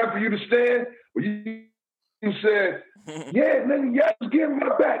everywhere it's time for you to stand. Well, you said, yeah, nigga, y'all just give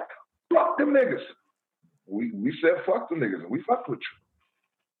my back. Fuck them niggas. We said fuck them niggas and we fuck with you.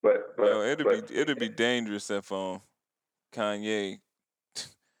 But yo, it'd be dangerous if Kanye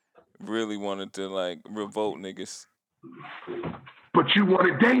really wanted to like revolt niggas. But you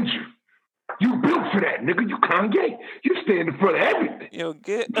wanted danger. You built for that, nigga. You Kanye. You stand in front of everything. Yo,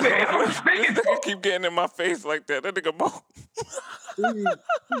 this nigga keep getting in my face like that. That nigga Mo. He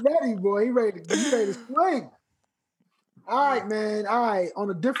ready, boy. He ready to swing. All right, man. All right. On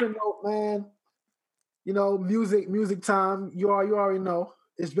a different note, man. You know, music time. You already know.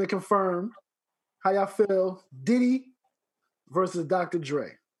 It's been confirmed. How y'all feel? Diddy versus Dr.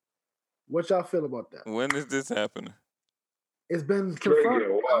 Dre. What y'all feel about that? When is this happening? It's been confirmed.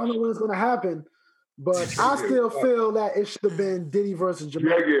 I don't know when it's going to happen, but I still feel that it should have been Diddy versus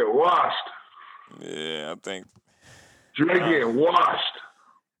Jamaica. Dre get washed. Yeah, I think. Dre getting washed.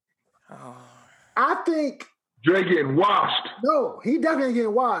 I think. Dre getting washed. No, he definitely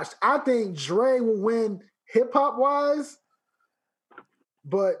getting washed. I think Dre will win hip hop wise,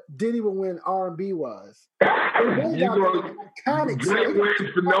 but Diddy will win R&B wise. Dre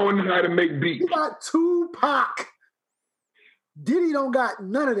wins for knowing how to make beats. He got Tupac. Diddy don't got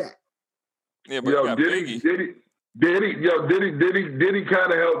none of that. Yeah, but yo, Diddy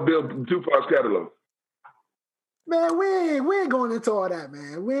kind of helped build Tupac's catalog. Man, we ain't going into all that,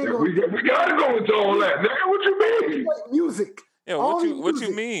 man. We gotta go into all that. Nigga, what you mean? Music. Yeah, what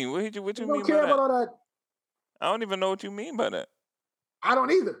you mean? What you mean don't care by that? about all that. I don't even know what you mean by that. I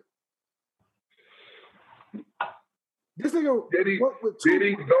don't either. This nigga Diddy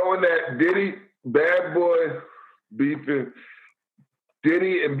going at Diddy, Bad Boy beefing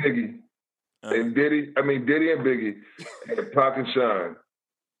Diddy and Biggie. And Diddy and Biggie and Pac and Shine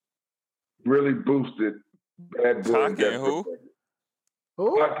really boosted Bad Boy. Pac and who?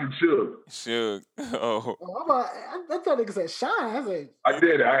 Pac and Suge. Suge. Oh. I thought nigga said Shine. I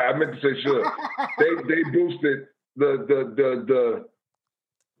did. I meant to say Suge. they boosted the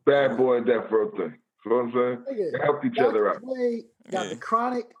Bad Boy and Death Row thing. You know what I'm saying? They helped each other out. Got the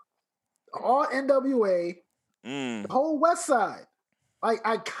Chronic, all NWA, the whole West Side. Like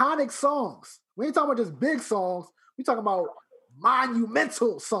iconic songs. We ain't talking about just big songs. We talking about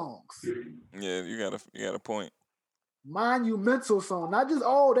monumental songs. Yeah, you got a point. Monumental song. Not just,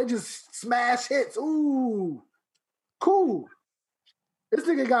 they just smash hits. Ooh. Cool. This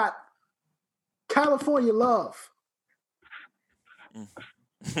nigga got California Love.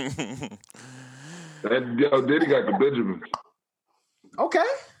 Diddy got the Benjamins. Okay.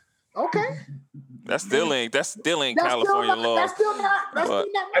 That still ain't California Love. That's still not.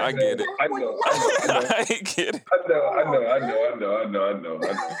 I get it. I know. I get it. I know.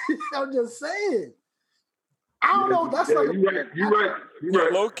 I'm just saying. I don't know. That's you're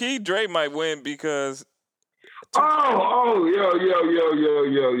right. Low key, Dre might win because. Yo.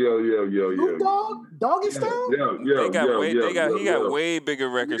 Snoop Dogg? Doggy Style? He got way bigger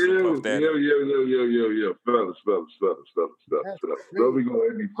records than Puff Daddy. Fellas. Before we go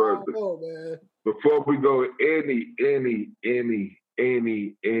any further. Before we go any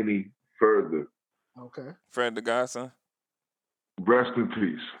further. Okay. Fred the Godson. Rest in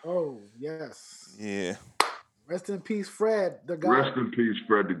peace. Oh, yes. Yeah. Rest in peace, Fred the Godson. Rest in peace,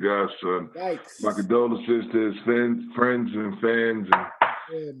 Fred the Godson. Yikes. My condolences to his friends and fans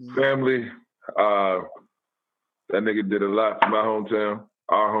and family. That nigga did a lot for my hometown,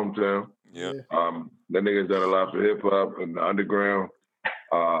 our hometown. Yeah. That nigga's done a lot for hip hop and the underground.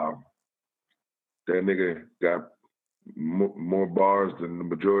 That nigga got more bars than the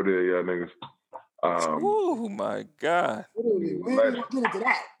majority of y'all niggas. Oh my God. We ain't gonna get into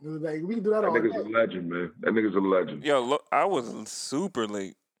that. Like, we can do that all day. That nigga's a legend, man. That nigga's a legend. Yo, look, I was super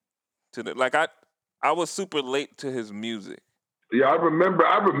late to the I was super late to his music. Yeah, I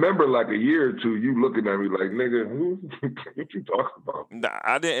remember like a year or two you looking at me like, nigga, what you talking about? Nah,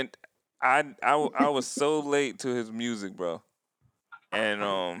 I didn't. I was so late to his music, bro. And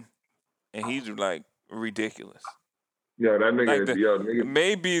and he's like ridiculous. Yeah, that nigga, Like nigga.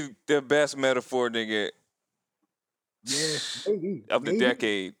 maybe the best metaphor nigga Yeah, maybe. of the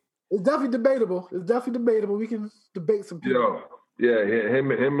decade. It's definitely debatable. We can debate some people. Yeah,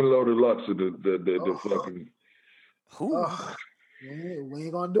 him and Loaded Lux are the fucking. Who? We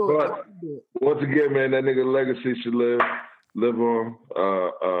ain't gonna do it. But once again, man, that nigga legacy should live on.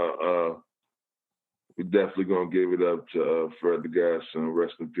 We definitely gonna give it up to Fred the Godson.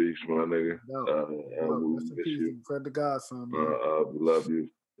 Rest in peace, my nigga. Rest in peace, Fred the Godson. We love you,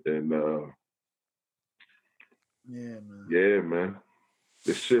 and yeah, man. Yeah, man.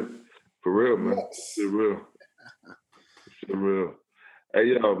 This shit for real, man. Yes. Shit real. Shit real. Hey,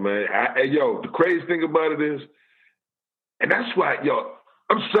 yo, man. The crazy thing about it is, and that's why,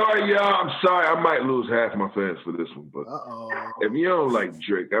 I'm sorry, y'all. I'm sorry. I might lose half my fans for this one, but if you don't like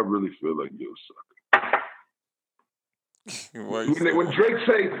Drake, I really feel like you're a sucker. When Drake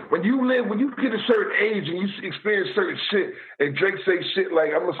say, when you get a certain age and you experience certain shit, and Drake say shit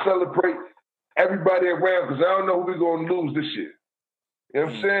like, I'm gonna celebrate everybody around because I don't know who we gonna lose this year. You know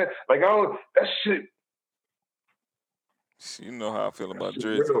what I'm saying? Like that shit. You know how I feel about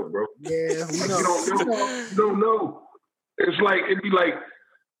Drake, bro. Yeah, we know. You don't know. It's like it'd be like,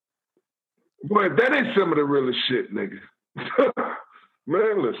 boy, that ain't some of the realest shit, nigga.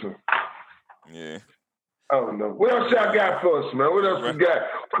 Man, listen. Yeah. I don't know. What else y'all got for us, man? What else you got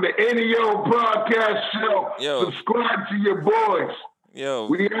for the NEO podcast show? Subscribe to your boys.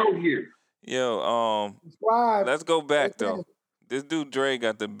 We out here. Subscribe. Let's go back though. This dude Dre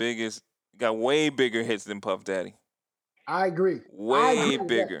got way bigger hits than Puff Daddy. I agree. Way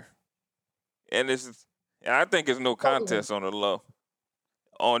bigger. And I think it's no contest on the low.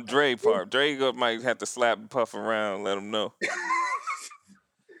 On Dre part. Dre might have to slap Puff around and let him know.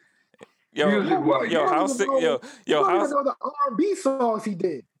 We don't even know the R&B songs he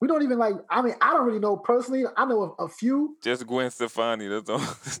did. We don't even I don't really know personally. I know a few. Just Gwen Stefani. That's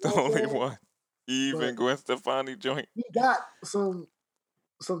the only one. Even Gwen Stefani joint. He got some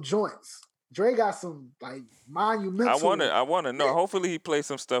joints. Dre got some monumental. I wanna know. Hopefully he plays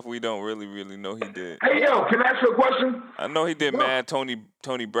some stuff we don't really know he did. Hey yo, can I ask you a question? I know he did mad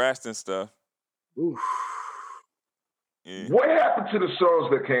Tony Braxton stuff. Oof. Yeah. What happened to the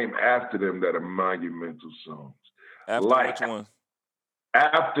songs that came after them that are monumental songs? After which one?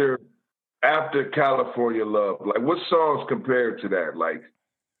 After California Love. Like what songs compared to that? Like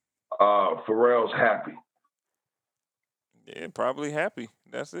Pharrell's Happy. Yeah, probably Happy.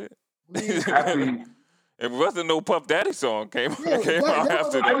 That's it. Happy. It wasn't no Puff Daddy song came out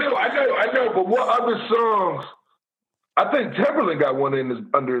after that. I know, but what other songs? I think Timberland got one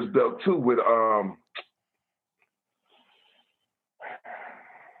under his belt too with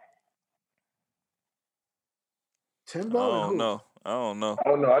Timberland. I don't know.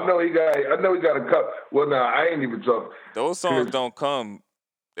 I know he got a cup. Well, no, I ain't even talking. Those songs don't come.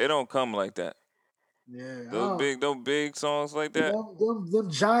 They don't come like that. Yeah. Those big songs like that. Them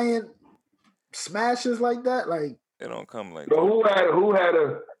giant smashes like that, like they don't come like so that. Who had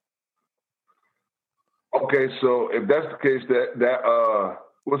a? Okay, so if that's the case, that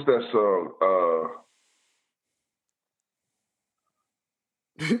what's that song?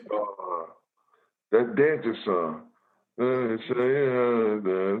 That dancing song. To the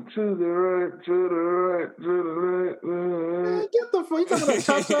right, to the right, to the right. Man, get the fuck! You talking about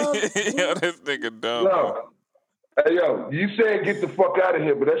cha-cha? Yo, this nigga dumb. No. Hey, yo, you said get the fuck out of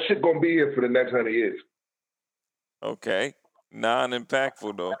here, but that shit gonna be here for the next 100 years. Okay.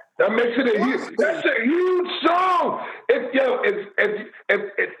 Non-impactful though. That makes it that's a huge song. If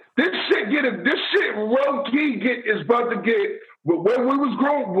this shit low key is about to get where we was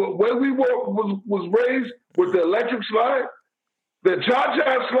grown, where we was raised with the electric slide. The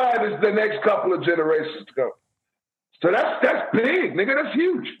cha-cha slide is the next couple of generations to come. So that's big, nigga. That's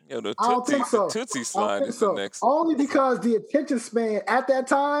huge. Yo, I don't think so. The Tootsie slide is the next. Only because the attention span at that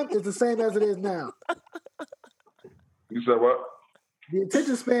time is the same as it is now. You said what? The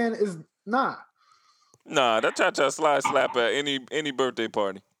attention span is not. Nah, that cha-cha slide slap at any birthday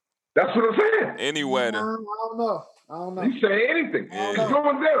party. That's what I'm saying. Any wedding. I don't know. You say anything. Yeah. It's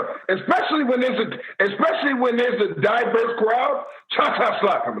going down. Especially when there's a diverse crowd, cha-cha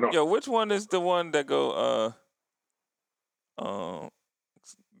slide coming on. Yo, which one is the one that go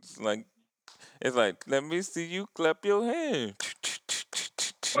it's like, let me see you clap your hands.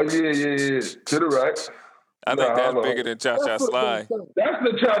 Oh yeah. To the right. I think that's bigger than cha-cha slide. That's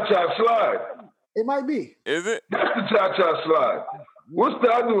the cha-cha slide. It might be. Is it? That's the cha-cha slide. What's the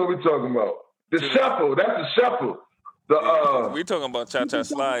other one we talking about? The shuffle. That's the shuffle. We talking about cha-cha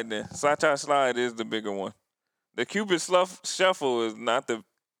slide then. Cha-cha slide is the bigger one. The Cupid shuffle is not the.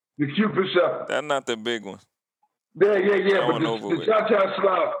 The Cupid Shuffle. That's not the big one. Yeah. That But one over the with. Cha-Cha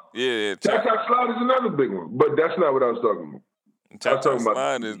Slide. Yeah, Cha-Cha Slide is another big one. But that's not what I was talking about. Cha-Cha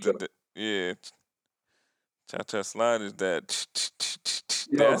Slide is yeah. Cha-Cha Slide is that.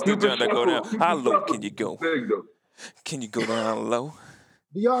 That's the jump that go down. How low can you go? There you go. Can you go down low?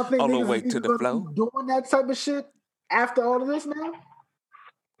 Do y'all think all the niggas way is to the gonna flow? be doing that type of shit after all of this now?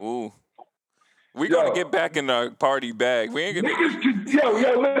 Ooh. We gotta get back in our party bag. We ain't gonna.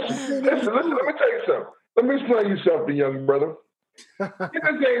 Listen. Let me tell you something. Let me explain you something, young brother.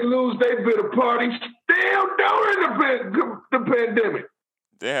 Niggas ain't lose they bit of party still during the pandemic.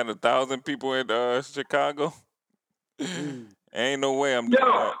 They had 1,000 people in Chicago. Ain't no way I'm doing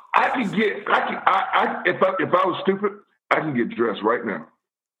that. If I was stupid, I can get dressed right now.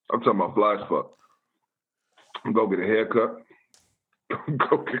 I'm talking about fly as fuck. Go get a haircut.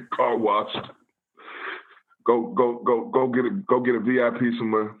 Go get car washed. Go get a VIP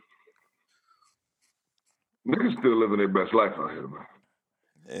somewhere. Niggas still living their best life out here, man.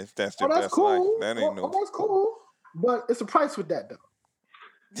 If that's your that's best cool. life, that ain't no. That's cool, but it's a price with that though.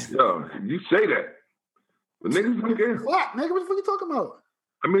 Yo, you say that, but niggas don't care. What, nigga? What the fuck you talking about?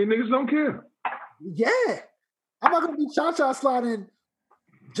 I mean, niggas don't care. Yeah, I'm not gonna be cha-cha sliding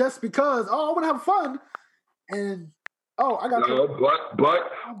just because. Oh, I want to have fun, and I got.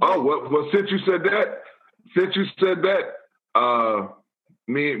 Well, since you said that,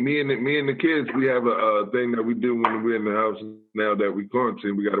 me and the kids, we have a thing that we do when we're in the house now that we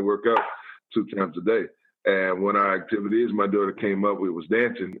quarantine. We got to work out 2 times a day. And one of our activities, my daughter came up with was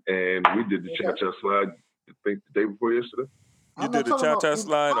dancing, and we did the cha-cha slide. I think the day before yesterday. You did the cha-cha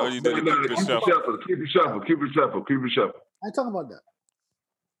slide, or you did the Cupid Shuffle? Cupid Shuffle. I ain't talking about that.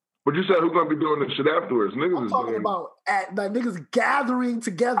 But you said who's gonna be doing this shit afterwards? Niggas I'm is talking doing... about niggas gathering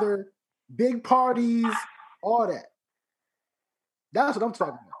together, big parties, all that. That's what I'm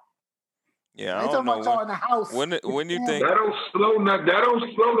talking about. Yeah, I ain't talking about y'all in the house. When you think that don't slow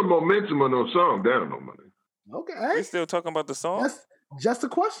the momentum of no song down, no money. Okay. We still talking about the song? That's just a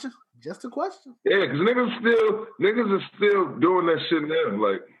question. Just a question. Yeah, because niggas are still doing that shit now.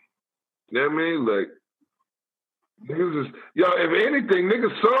 Like, you know what I mean? Like, niggas is if anything,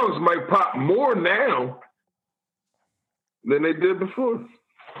 niggas songs might pop more now than they did before.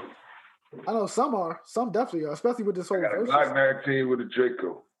 I know some are. Some definitely are, especially with this whole verse. Black 19 with a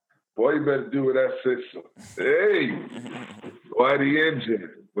Draco. Boy, you better do what I said so. Hey, YDN,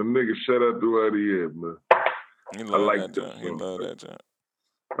 my nigga, shout out to YDN, man. I like that song. You love that song.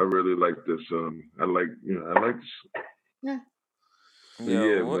 I really like this song. I like this. Yeah.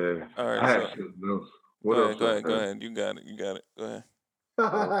 Man. All right, I have something else. What else? Go ahead. You got it. Go ahead.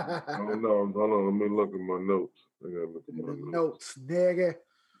 Hold on. Let me look at my notes. I gotta look at my notes, nigga.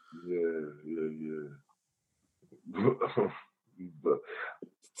 Yeah.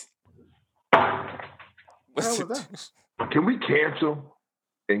 What's that? Can we cancel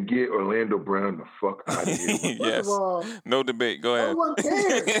and get Orlando Brown the fuck out of here? Yes. No debate. Go ahead. No one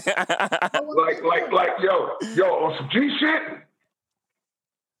cares. Yo, on some G shit.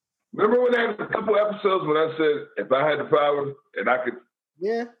 Remember when I had a couple episodes when I said if I had the power and I could.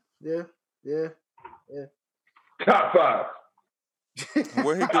 Yeah. Top 5.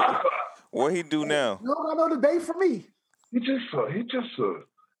 What he do now? No debate for me. I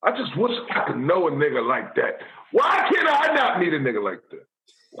just wish I could know a nigga like that. Why can I not meet a nigga like that?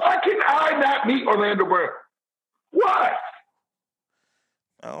 Why can I not meet Orlando Brown? Why?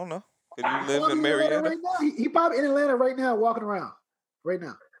 I don't know. Could you live in Marietta? Right now? He probably in Atlanta right now, walking around. Right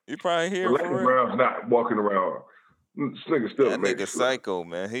now. He probably here. Orlando Brown's not walking around. This nigga still that nigga psycho,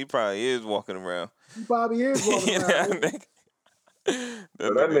 man. He probably is walking around. He probably is walking around.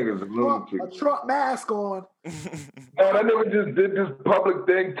 That nigga's a lunatic. A Trump mask on. Man, I never just did this public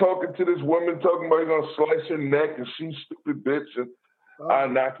thing talking to this woman, talking about he's gonna slice her neck and she stupid bitch and I'll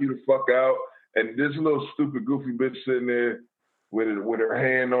knock you the fuck out. And this little stupid goofy bitch sitting there with her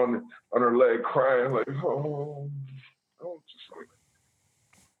hand on her leg crying like, oh, just like.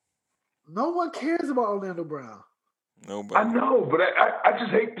 No one cares about Orlando Brown. Nobody. I know, but I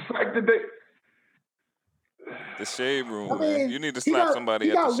just hate the fact that they. The shade room, man. You need to slap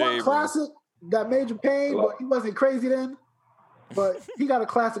somebody at the shade room. He got one classic that Major Payne, but he wasn't crazy then. But he got a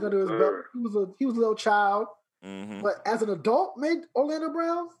classic under his belt. He was a little child. Mm-hmm. But as an adult, made Orlando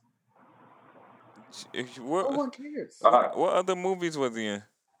Brown. No one cares. What other movies was he in?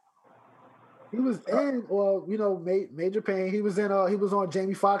 He was in, Major Payne. He was on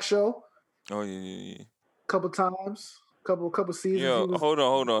Jamie Foxx show. Oh yeah. Couple times, couple seasons. Yo, hold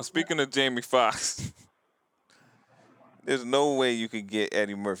on. Speaking of Jamie Foxx, there's no way you could get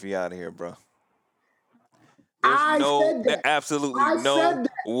Eddie Murphy out of here, bro. absolutely I no said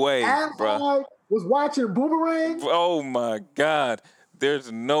that. way, As bro. I was watching Boomerang, Oh my God,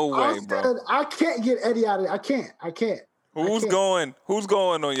 there's no way, bro. said I can't get Eddie out of it. I can't. Who's going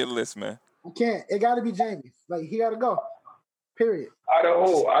on your list, man? I can't. It got to be Jamie. Like he got to go. Period.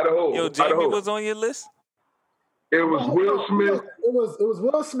 Idaho. Yo, Jamie was on your list? It was Will Smith. It was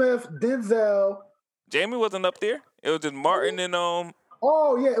Will Smith, Denzel. Jamie wasn't up there. It was just Martin and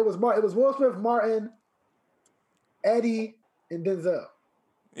Oh yeah, it was Will Smith, Martin, Eddie, and Denzel.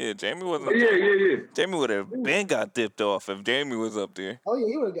 Yeah, Jamie wasn't. Yeah. Jamie would have been got dipped off if Jamie was up there. Oh yeah,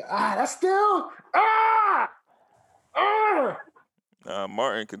 he would have got. That's still.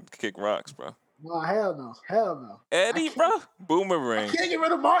 Martin could kick rocks, bro. No, hell no. Eddie, bro, Boomerang. I can't get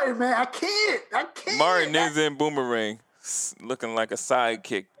rid of Martin, man. I can't. Martin is in Boomerang, looking like a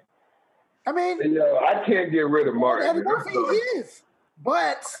sidekick. I mean, I can't get rid of Martin. Eddie Murphy is,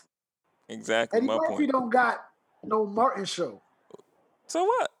 but exactly Eddie my Murphy point. don't got no Martin show. So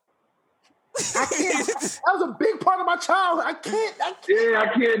what? I can't. That was a big part of my childhood. I can't. Yeah,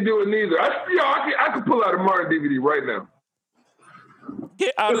 I can't do it neither. I can pull out a Martin DVD right now.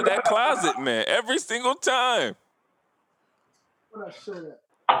 Get out of that closet, man. Every single time. What I show that?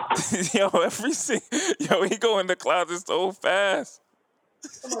 Yo, he go in the closet so fast.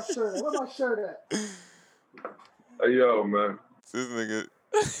 Where my shirt at? Hey, yo, man. This nigga,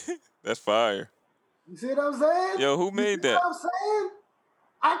 that's fire. You see what I'm saying? Yo, who made that? What I'm saying?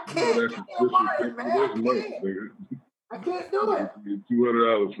 I can't get rid of Martin, man. I can't do it.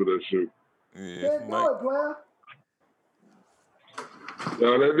 $200 for that shirt. Yeah, Can't do it, player.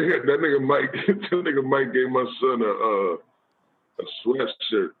 No, that nigga Mike gave my son a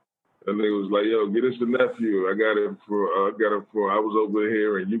sweatshirt. And they was like, yo, get us the nephew. I got it for I was over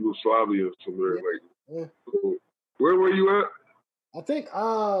here in Yugoslavia somewhere. Yeah. So, where were you at? I think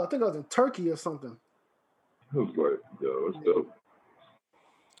I was in Turkey or something. I was like, yo, it's dope.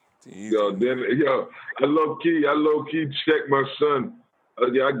 Jeez. Yo, I low key checked my son. I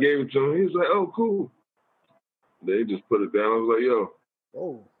gave it to him. He was like, oh, cool. They just put it down. I was like, yo.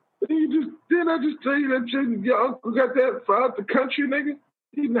 Oh. Didn't I just tell you that your uncle got that for out the country, nigga?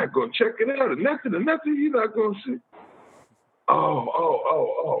 He's not gonna check it out or nothing. He's not gonna see.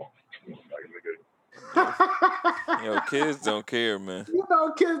 Oh. Yo, kids don't care, man. You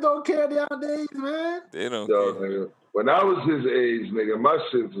know, kids don't care nowadays, man. They don't Yo, care. nigga, when I was his age, nigga, my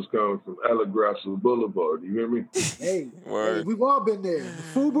shit was coming from Alagrassa Boulevard. You hear me? Hey, Word. We've all been there.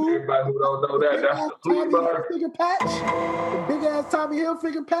 FUBU. Everybody who don't know that, that's the flea market. Hilfiger patch. The big ass Tommy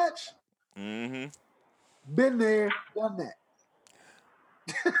Hilfiger patch. Mm-hmm. Been there, done that.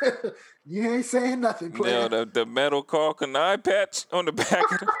 You ain't saying nothing, player. Yo, the metal Carl Kanai patch on the back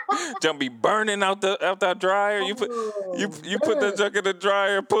of the jump be burning out that dryer. You put that junk in the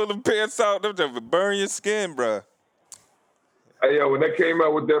dryer, pull the pants out, them junk will burn your skin, bruh. Hey, yo, when they came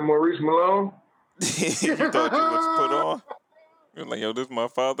out with that Maurice Malone, You thought you was put on? You're like, yo, this my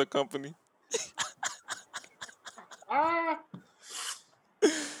father company.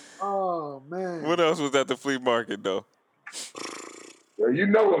 Oh man. What else was at the flea market though? well, you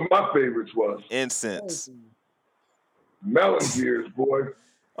know what my favorites was. Incense. Mountain Gears, boy.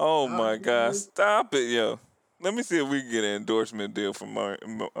 Oh my God! Stop it, yo. Let me see if we can get an endorsement deal from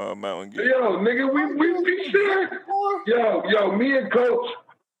Mountain Gear. Yo, nigga, we be serious. Yo, me and Coach.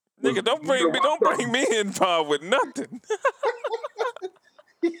 Nigga, don't bring me involved with nothing.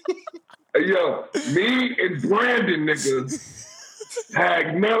 Hey, yo, me and Brandon, nigga,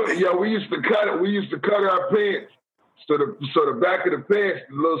 had no. Yo, we used to cut our pants. So the back of the pants,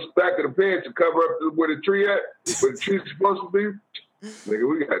 the little back of the pants to cover up where the tree at, where the tree's supposed to be. Nigga,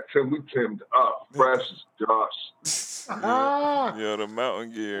 we timmed up, fresh as Josh. Yeah, the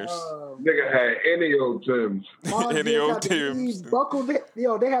Mountain Gears. Nigga had any old Timbs. Any old Timbs. Buckles, they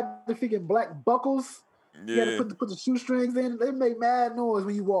had the freaking black buckles. Yeah. You had to put the shoestrings in. They make mad noise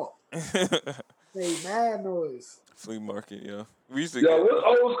when you walk. Made mad noise. Flea market, yo. We used to Yo,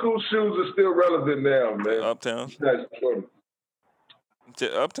 what old school shoes are still relevant now, man? Uptowns.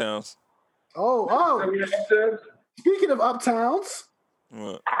 Uptowns. Oh. Speaking of Uptowns,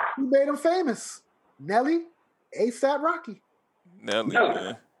 What? who made them famous? Nelly, ASAP Rocky. Nelly,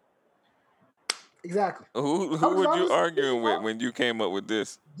 man. Exactly. Who were you arguing with when you came up with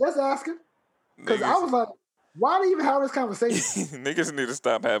this? Just asking. Because I was like, why do you even have this conversation? Niggas need to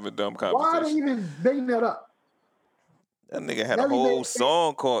stop having dumb conversations. Why are they even bringing that up? That nigga had a whole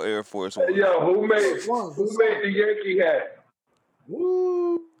song called Air Force One. Yo, who made the Yankee hat?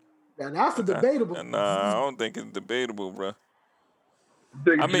 Woo. Now that's a debatable. Nah, I don't think it's debatable, bro.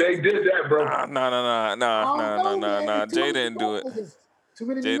 Jay did that, bro. Nah. Jay didn't do it. Too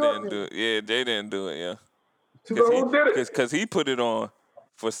many Jay New York didn't do it. Yeah, Jay didn't do it, yeah. So who did it? Because he put it on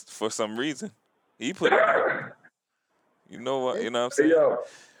for some reason. He put it on. You know what? You know what I'm saying? Yo,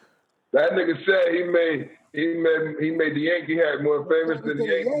 that nigga said he made the Yankee hat more famous than the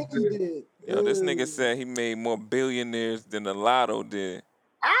Yankees did. Yo, this nigga said he made more billionaires than the Lotto did.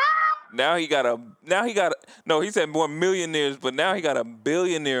 Now he got no, he said more millionaires, but now he got a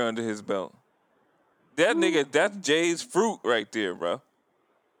billionaire under his belt. That nigga, that's Jay's fruit right there, bro.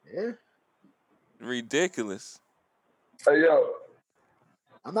 Yeah. Ridiculous. Hey, yo.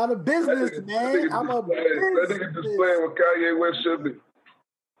 I'm not a businessman. I'm a business. That nigga just playing what Kanye West should be.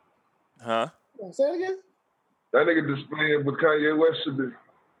 Huh? Say it again? That nigga just playing what Kanye West should be.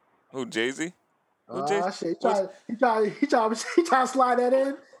 Who, Jay-Z? Shit. He try to slide that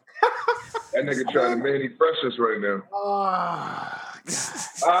in. That nigga trying to Manny Precious right now.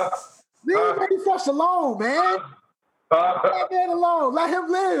 Leave Manny Fresh alone, man. Let that man alone. Let him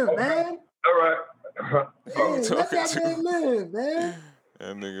live, man. All right. Hey, let that man live, man.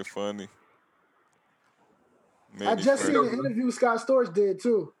 That nigga funny. I just seen an interview Scott Storch did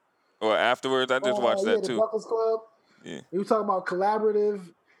too. Well, afterwards, I just watched that too. The Breakfast Club. Yeah. He was talking about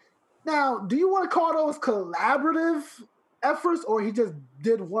collaborative. Now, do you want to call those collaborative efforts, or he just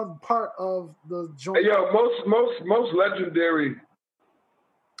did one part of the joint? Hey, yo, most legendary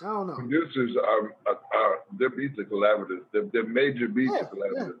I don't know. producers are their beats are collaborative. Their major beats are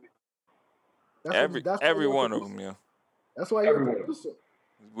collaborative. Yeah. Every one of them, yeah. That's why you're a producer.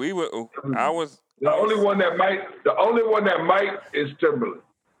 The only one that might is Timberland.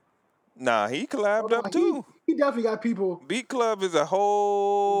 Nah, he collabed up too. He definitely got people. Beat Club is a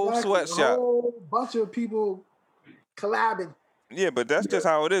whole sweatshop. A whole bunch of people collabing. Yeah, but that's just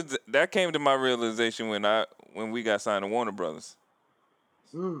how it is. That came to my realization when we got signed to Warner Brothers.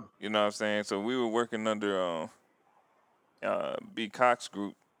 You know what I'm saying? So we were working under B. Cox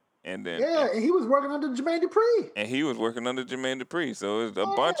Group, and then and he was working under Jermaine Dupri. And he was working under Jermaine Dupri. So it was a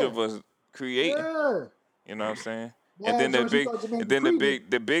bunch of us creating. Yeah. You know what I'm saying? Yeah, and then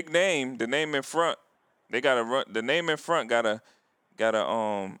the big name, the name in front, they gotta run. The name in front gotta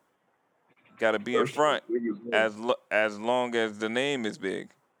be in front as long as the name is big.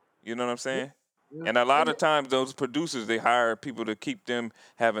 You know what I'm saying? Yeah. And a lot of times those producers, they hire people to keep them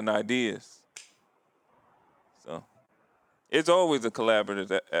having ideas. So it's always a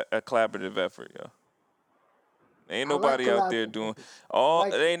collaborative effort, yo. Ain't nobody out there doing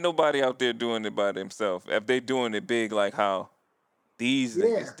ain't nobody out there doing it by themselves. If they doing it big like how these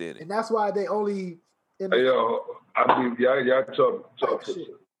niggas did it. And that's why they only hey, yo, I mean, y'all talk shit.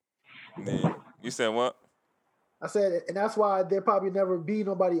 Man, you said what? I said, and that's why there probably never be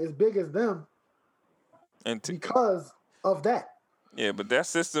nobody as big as them. Because of that. Yeah, but that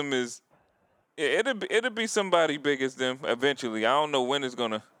system is it'll be somebody big as them eventually. I don't know when it's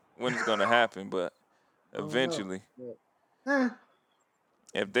gonna happen, but eventually. Yeah.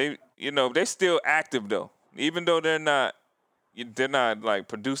 If they still active though. Even though they're not like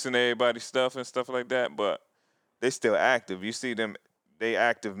producing everybody's stuff and stuff like that, but they still active. You see them, they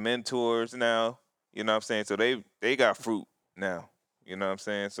active mentors now. You know what I'm saying? So they got fruit now. You know what I'm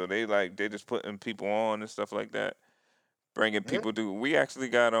saying? So they just putting people on and stuff like that. Bringing people to. We actually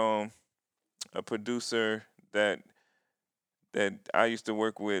got a producer that I used to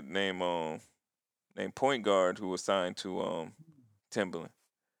work with named Point Guard, who was signed to Timberland.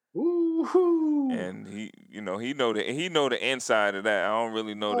 Ooh. And he know the inside of that. I don't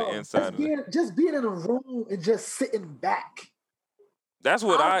really know the inside of it. Just being in a room and just sitting back. That's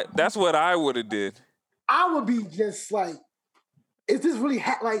what I would have did. I would be just like, is this really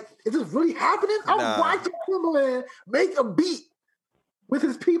happening? I'm watching Timberland make a beat with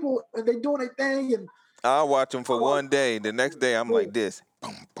his people and they doing their thing. And I'll watch him for one day. The next day I'm like this.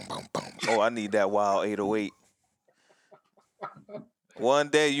 Boom, boom, boom, boom. Oh, I need that wild 808. One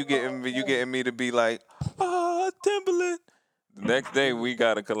day you getting me to be like, Timberland. The next day we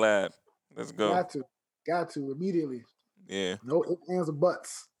got to collab. Let's go. Got to immediately. Yeah. No ifs, ands, or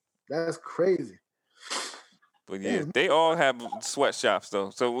buts. That's crazy. But yeah, they all have sweatshops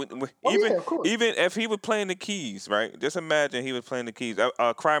though. So even if he was playing the keys, right? Just imagine he was playing the keys.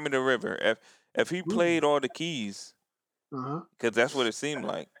 Crime in the River. If he played all the keys, because that's what it seemed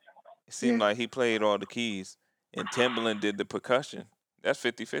like. It seemed like he played all the keys, and Timberland did the percussion. That's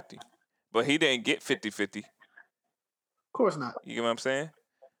 50-50. But he didn't get 50-50. Of course not. You get what I'm saying?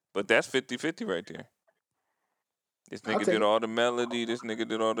 But that's 50-50 right there. This nigga did all the melody. This nigga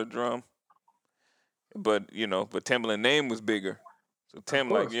did all the drum. But Timberland's name was bigger. So Tim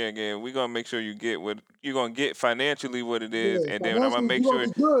we're gonna make sure you get what you're gonna get financially what it is, and then I'm gonna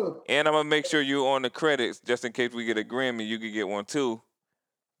make sure you're on the credits just in case we get a Grammy, you could get one too.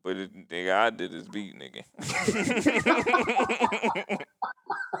 But nigga, I did his beat, nigga.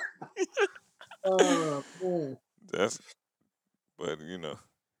 Oh man. But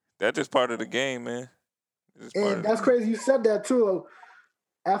that's just part of the game, man. And that's crazy. You said that too.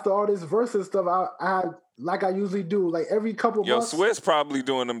 After all this versus stuff, I like I usually do, like every couple months. Swiss probably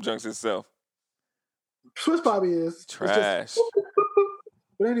doing them junks himself. Swiss probably is. Trash.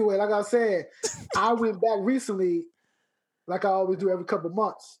 But anyway, like I said, I went back recently, like I always do every couple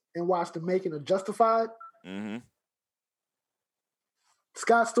months, and watched the making of Justified. Mm-hmm.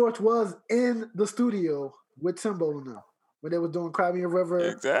 Scott Storch was in the studio with Timbo and them when they were doing Cry Me a River.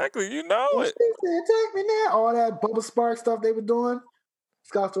 Exactly, you know it. Take me now. All that Bubba Spark stuff they were doing.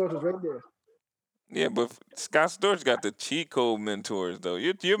 Scott Storch was right there. Yeah, but Scott Storch got the cheat code mentors though.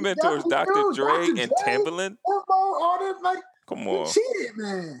 Your mentors, Dr. Dre and Timbaland. All them, like, come on, he cheated,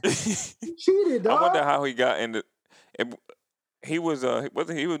 man. He cheated, dog. I wonder how he got into. He was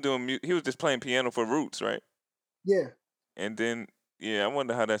he was just playing piano for Roots, right? Yeah. And then I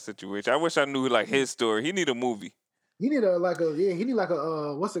wonder how that situation. I wish I knew like his story. He need a movie. He need a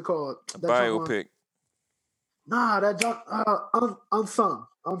what's it called? A biopic. Nah, that junk unsung.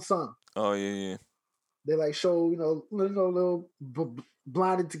 Oh yeah. They like show little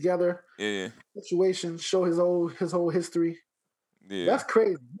blinded together. Yeah. Situation, show his whole history. Yeah. That's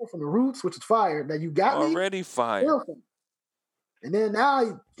crazy. From the Roots, which is fire. That you got already fired. And then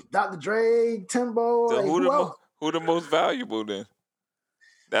now Dr. Dre, Timbo. So who the most valuable then?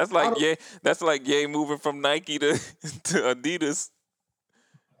 That's like Ye moving from Nike to Adidas.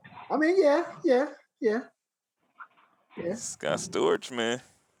 I mean, yeah. Scott Storch, man.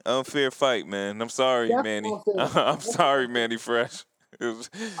 Unfair fight, man. I'm sorry, Manny. I'm sorry, Manny Fresh. It was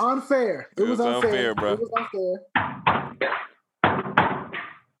unfair. It was unfair, bro. It was unfair.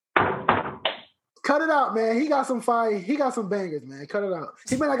 Cut it out, man. He got some fire. He got some bangers, man. Cut it out.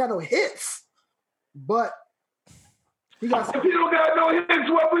 He may not got no hits, but he got some. If you don't got no hits,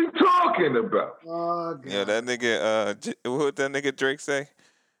 what we talking about? Oh, God. Yeah, that nigga. What that nigga Drake say?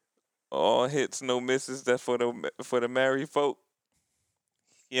 All hits, no misses. That's for the married folk.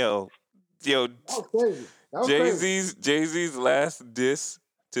 Yo, that was crazy. Jay-Z's last diss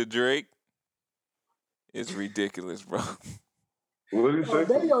to Drake is ridiculous, bro. What did he say?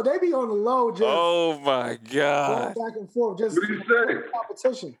 They be on the low, just. Oh my God. Going back and forth, just. What did he say?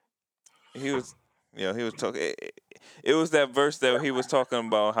 Competition. He was talking. It was that verse that he was talking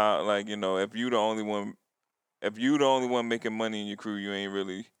about how, like, if you the only one making money in your crew, you ain't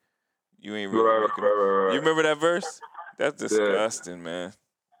really Right. You remember that verse? That's disgusting, man.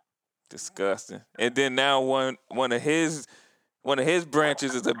 Disgusting. And then now one of his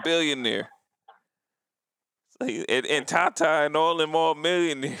branches is a billionaire. And Tata and all them all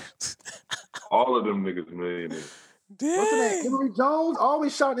millionaires. All of them niggas millionaires. Damn. What's the name? Emory Jones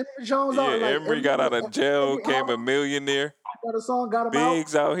always shouting Emory Jones out. Yeah, Emory got out of jail, became a millionaire. Got a song, got him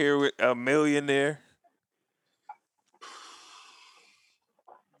Biggs out here with a millionaire.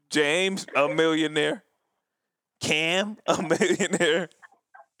 James, a millionaire. Cam, a millionaire.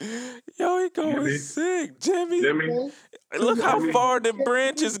 Yo, he going sick. Jimmy. Look how far the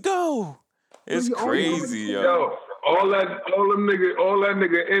branches go. It's crazy, yo. Yo, all that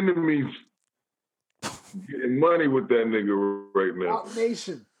nigga enemies getting money with that nigga right now. Out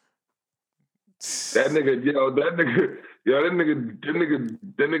Nation. That nigga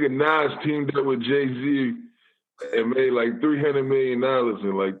Nas teamed up with Jay-Z and made like $300 million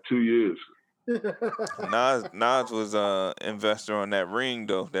in like 2 years. Nas was investor on that ring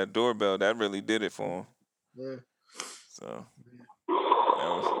though, that doorbell. That really did it for him. Yeah. So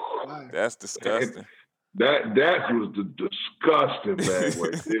that's disgusting. That was the disgusting bag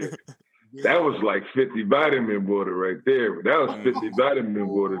right there. Yeah. That was like 50 vitamin water right there. That was 50 vitamin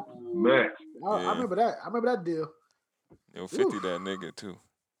water max. I remember that. I remember that deal. Yo, 50 that nigga too.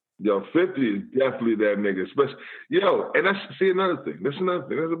 Yo, 50 is definitely that nigga. Especially, and that's another thing. That's another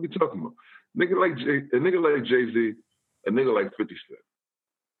thing. That's what we talking about. A nigga like Jay-Z, a nigga like 50 Cent.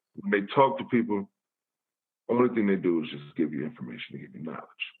 When they talk to people, only thing they do is just give you information, to give you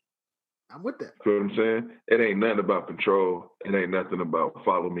knowledge. I'm with that. You know what I'm saying? It ain't nothing about control. It ain't nothing about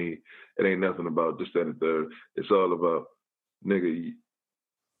follow me. It ain't nothing about this, that, and the third. It's all about, nigga,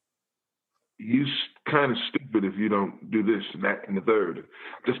 you kind of stupid if you don't do this and that and the third,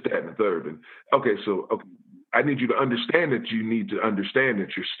 this, that, and the third. And okay, I need you to understand that you need to understand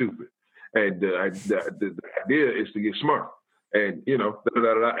that you're stupid. And the idea is to get smart. And,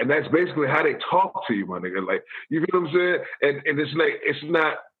 and that's basically how they talk to you, my nigga. Like, you feel what I'm saying? And it's like,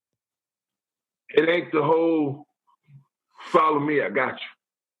 it ain't the whole follow me, I got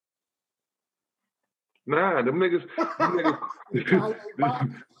you. Nah, them niggas.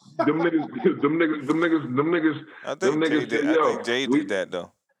 Them niggas. I think Jay did. I think Jay did that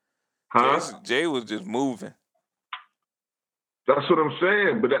though. Huh? Jay was just moving. That's what I'm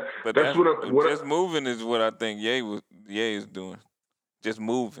saying. But that's what just moving is what I think Ye is doing. Just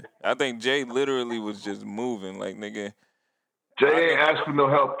moving. I think Jay literally was just moving, like nigga. Jay ain't asked for no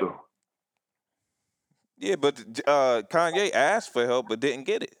help though. Yeah, but Kanye asked for help but didn't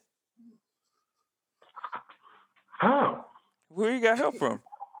get it. How? Where you got help from?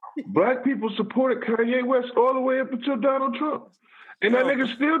 Black people supported Kanye West all the way up until Donald Trump. And that nigga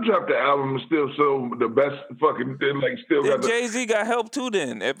still dropped the album and still sold the best fucking thing, like still then got Jay-Z got help too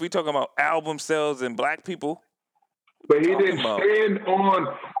then, if we talking about album sales and black people. But he didn't stand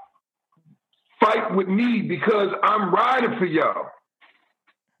on fight with me because I'm riding for y'all.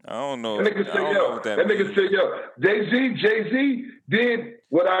 I don't know. That nigga said, yo, Jay-Z did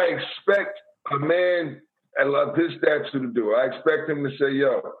what I expect a man of his stature to do. I expect him to say,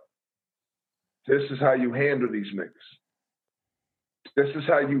 yo, this is how you handle these niggas. This is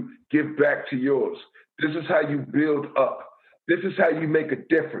how you give back to yours. This is how you build up. This is how you make a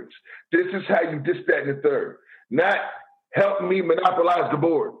difference. This is how you this, that, and the third. Not help me monopolize the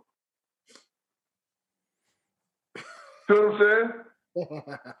board. See what I'm saying?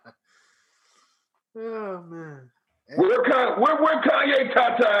 Oh man. Where Kanye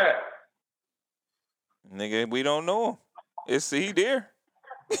Tata at? Nigga, we don't know him. Is he there?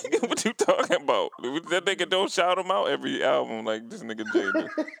 What you talking about? That nigga don't shout him out every album like this nigga Jay do.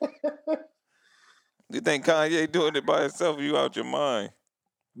 You think Kanye doing it by himself? You out your mind?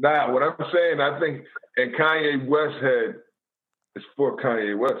 Nah, what I'm saying, I think, and Kanye West head is for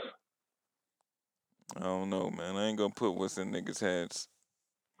Kanye West. I don't know, man. I ain't gonna put what's in niggas' heads.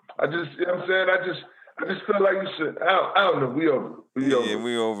 You know what I'm saying? I just feel like you should. I don't know. We over it.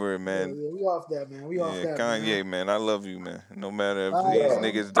 We over it, man. Yeah, we off that, man. We off that. Kanye, man. I love you, man. No matter if these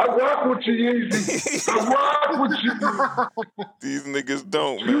niggas don't. I rock with you, Yeezy. I rock with you. These niggas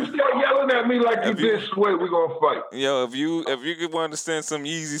don't, man. You start yelling at me like you did Sway, we gonna fight. Yo, if you could want to send some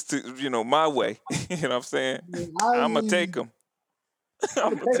Yeezys to, my way, you know what I'm saying? I'm going to take them.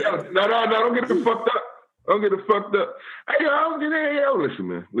 No, don't get it fucked up. Don't get it fucked up. Hey, yo, listen,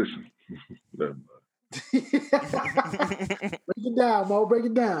 man. Listen. Break it down, Mo. Break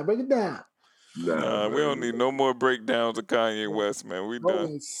it down. Nah, we don't need no more breakdowns of Kanye West, man. We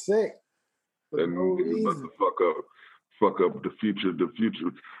done. Sick. That nigga about to fuck up the future.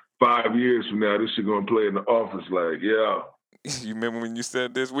 5 years from now, this shit gonna play in the office like, yeah. You remember when you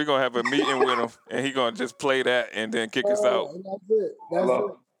said this? We're gonna have a meeting with him, and he gonna just play that and then kick us out. That's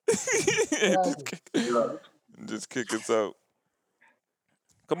it. Just kick us out.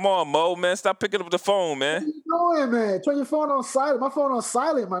 Come on, Mo, man. Stop picking up the phone, man. What you doing, man? Turn your phone on silent. My phone on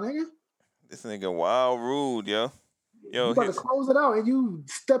silent, my nigga. This nigga wild rude, yo. You about to close it out and you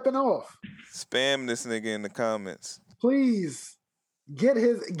stepping off. Spam this nigga in the comments. Please. Get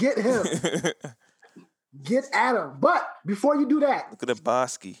him. Get at him. But before you do that. Look at the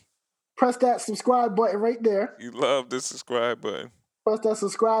Bosky. Press that subscribe button right there. You love the subscribe button. Press that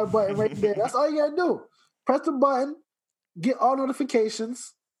subscribe button right there. That's all you gotta do. Press the button. Get all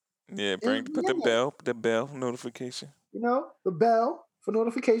notifications. Yeah, put the bell notification. The bell for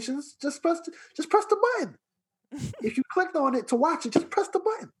notifications. Just press the button. If you clicked on it to watch it, just press the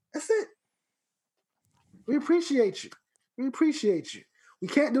button. That's it. We appreciate you. We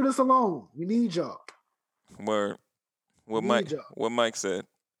can't do this alone. We need y'all. Word. What Mike said.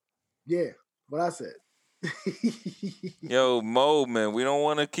 Yeah, what I said. Yo, Mo, man, we don't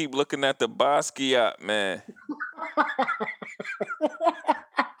want to keep looking at the Basquiat, man.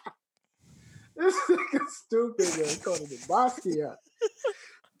 This nigga stupid, man. Calling it Basquiat.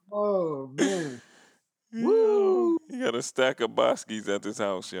 Oh, man. Woo! He got a stack of Boskies at this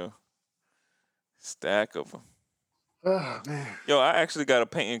house, yo. Stack of them. Oh, man. Yo, I actually got a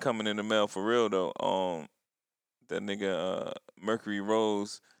painting coming in the mail for real, though. That nigga, Mercury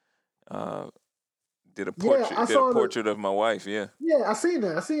Rose, did a portrait of my wife, yeah. Yeah, I seen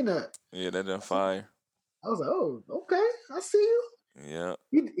that. Yeah, that done fire. I was like, oh, okay, I see you. Yeah.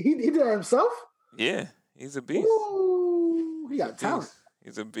 He did that himself? Yeah, he's a beast. Ooh, he got talent.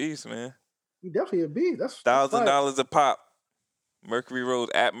 He's a beast, man. He definitely a beast. That's $1,000 a pop. Mercury Rose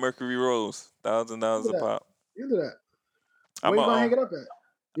at Mercury Rose. $1,000 a pop. Into that. Where you gonna hang it up at?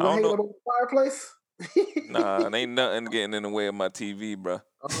 You gonna hang it up on the fireplace? Nah, it ain't nothing getting in the way of my TV, bro.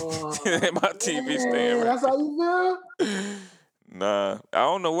 My TV stand right. That's how you feel? Nah, I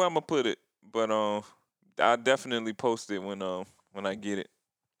don't know where I'm gonna put it, but I'll definitely post it when I get it.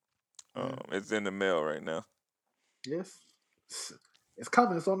 It's in the mail right now. Yes, it's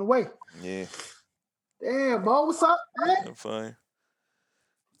coming. It's on the way. Yeah. Damn, Mo, what's up, man? I'm fine.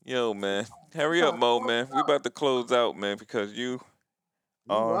 Yo, man. Hurry up, Mo, man. We about to close out, man, because you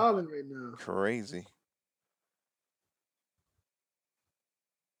are wilding right now. crazy.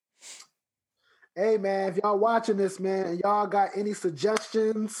 Hey, man, if y'all watching this, man, and y'all got any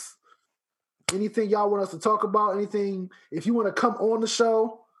suggestions, anything y'all want us to talk about, anything, if you want to come on the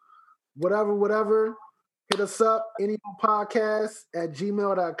show, whatever, hit us up,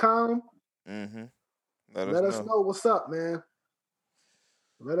 anypodcast@gmail.com. Mm-hmm. Let us know what's up, man.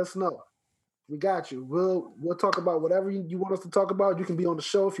 Let us know. We got you. We'll talk about whatever you want us to talk about. You can be on the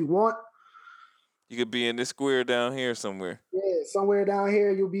show if you want. You could be in this square down here somewhere. Yeah, somewhere down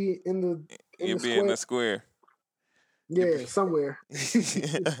here you'll be in the You'll be square. in the square. Yeah, somewhere.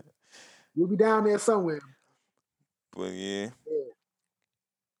 You'll be down there somewhere. But yeah.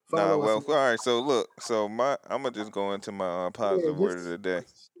 Follow us. All right. So look, I'm gonna just go into my positive word of the day.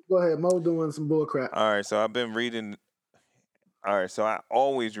 Go ahead, Mo, doing some bull crap. All right. So I've been reading. All right. So I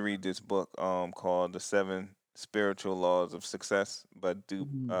always read this book called The 7 Spiritual Laws of Success by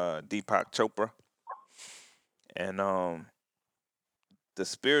Deepak Chopra, and the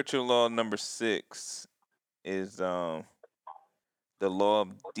spiritual law number 6 is the law of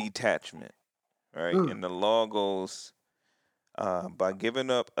detachment. Right, and the law goes. By giving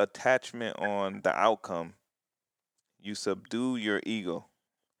up attachment on the outcome, you subdue your ego.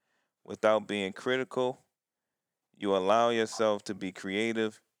 Without being critical, you allow yourself to be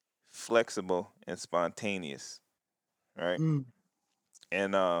creative, flexible, and spontaneous. Right?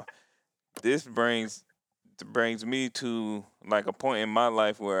 And this brings me to like a point in my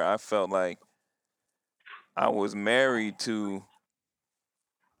life where I felt like I was married to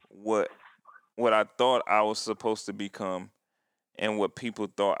what I thought I was supposed to become and what people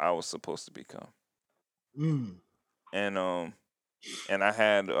thought I was supposed to become. And I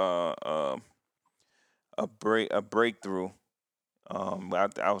had a breakthrough.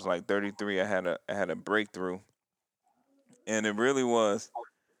 I was like 33. I had a breakthrough, and it really was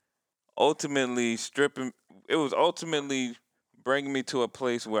ultimately stripping. It was ultimately bringing me to a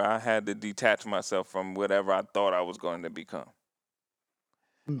place where I had to detach myself from whatever I thought I was going to become.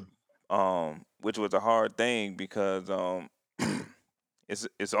 Which was a hard thing because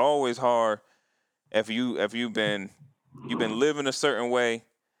it's always hard if you've been living a certain way,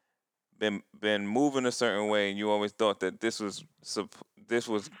 been moving a certain way, and you always thought that this was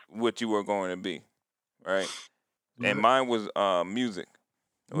what you were going to be, right? And mine was music,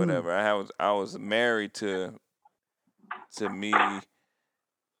 or whatever. I was married to me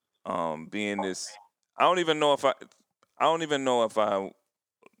being this. I don't even know if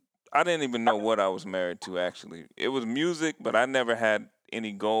I didn't even know what I was married to actually. It was music, but I never had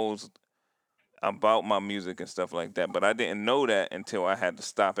any goals about my music and stuff like that. But I didn't know that until I had to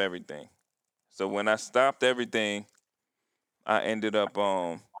stop everything. So when I stopped everything, I ended up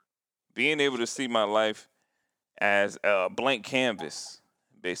being able to see my life as a blank canvas,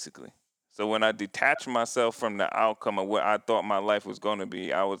 basically. So when I detached myself from the outcome of what I thought my life was going to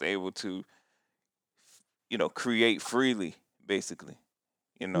be, I was able to, create freely, basically.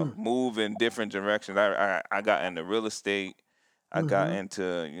 Move in different directions. I got into real estate. I got into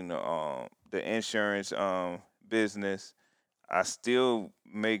the insurance business. I still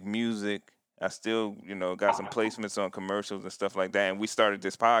make music. I still got some placements on commercials and stuff like that. And we started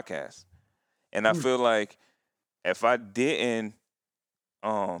this podcast. And I feel like if I didn't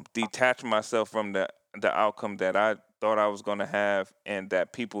detach myself from the outcome that I thought I was gonna have and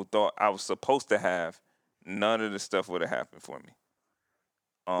that people thought I was supposed to have, none of the stuff would have happened for me.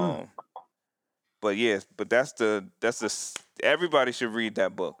 But yes, but that's the everybody should read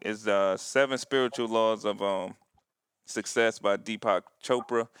that book. It's 7 Spiritual Laws of Success by Deepak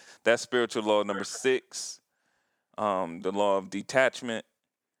Chopra. That's spiritual law number 6, the law of detachment,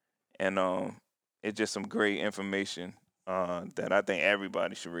 and it's just some great information that I think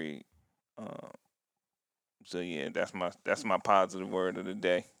everybody should read. So yeah, that's my positive word of the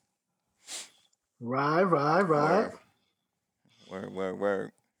day. Right. Word.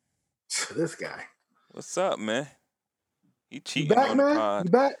 This guy. What's up, man? He cheating back, on man? the pod.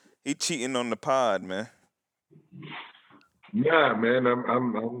 You back? He cheating on the pod, man. Nah, man,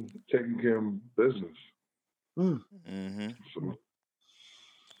 I'm taking care of business. So,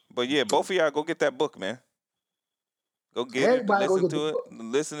 but yeah, both of y'all go get that book, man. Go get Everybody it. Listen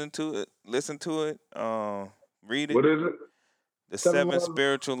to it. Listen to it. Read it. What is it? The 7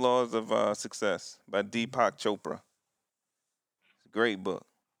 Spiritual Laws of Success by Deepak Chopra. It's a great book.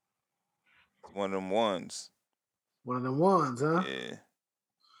 It's one of them ones. One of them ones, huh? Yeah.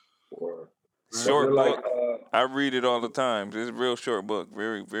 Or, short book. I read it all the time. It's a real short book.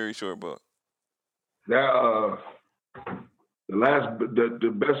 Very, very short book. That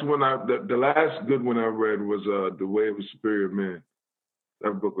the best one the last good one I read was The Way of a Superior Man.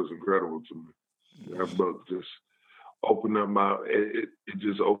 That book was incredible to me. That book just opened up it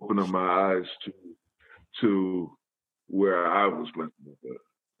just opened up my eyes to where I was messing up. You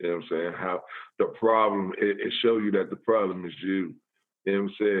know what I'm saying? How the problem it showed you that the problem is you. You know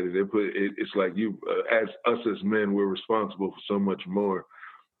what I'm saying? It's like you as us as men, we're responsible for so much more,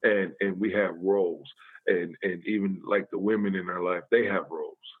 and we have roles. And even like the women in our life, they have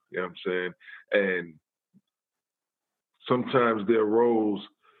roles. You know what I'm saying? And sometimes their roles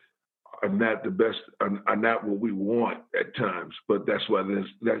are not the best, are not what we want at times. But that's why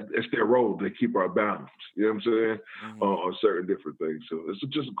it's their role. They keep our balance. You know what I'm saying? Mm-hmm. On certain different things. So it's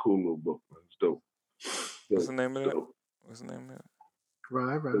just a cool little book, man. It's dope. What's the name of it? What's the name of it?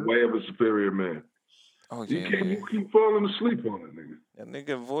 Right. The Way of a Superior Man. Oh yeah. You keep falling asleep on it, nigga. That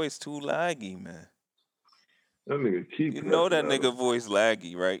nigga voice too laggy, man. That nigga keep. You know that nigga voice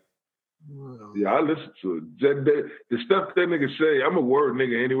laggy, right? Yeah, I listen to it. The stuff that nigga say, I'm a word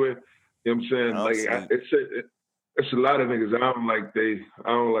nigga anyway. You know what I'm saying? It's a lot of niggas. I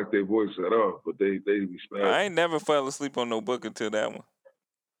don't like their voice at all, but they be smashed. I ain't never fell asleep on no book until that one.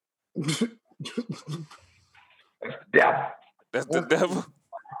 That's the devil. That's the devil.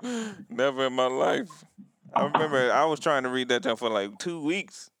 Never in my life. I remember I was trying to read that for like 2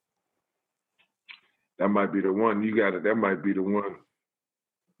 weeks. That might be the one. You got it. That might be the one.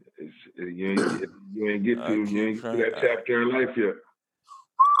 You ain't get to that chapter in life yet.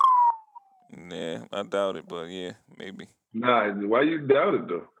 Yeah, I doubt it, but yeah, maybe. Nah, why you doubt it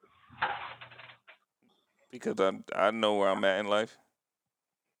though? Because I know where I'm at in life.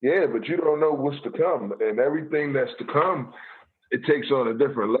 Yeah, but you don't know what's to come, and everything that's to come, it takes on a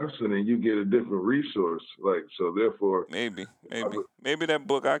different lesson, and you get a different resource. Like so, therefore, maybe that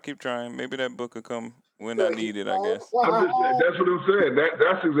book. I keep trying. Maybe that book will come when I need it. I guess. That's what I'm saying.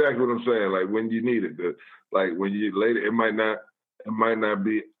 That's exactly what I'm saying. Like when you need it, like when you later, it might not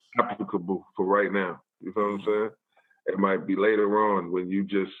be applicable for right now. You know what I'm saying? It might be later on when you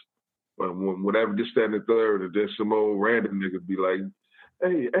just whatever, just stand the third, and then some old random nigga be like,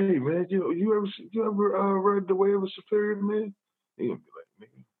 "Hey, man, you ever read The Way of a Superior Man?" He gonna be like,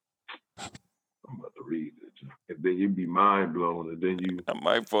 "Nigga, I'm about to read it," and then you be mind blown, and then I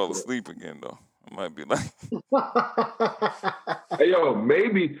might fall asleep again though. I might be like, "Hey, yo,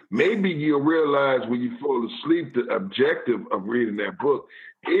 maybe you'll realize when you fall asleep, the objective of reading that book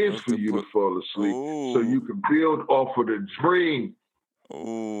is for you to fall asleep, so you can build off of the dream."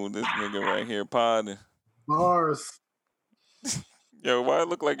 Ooh, this nigga right here podding. Bars. Yo, why it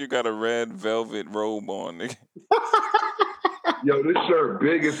look like you got a red velvet robe on, nigga? Yo, this shirt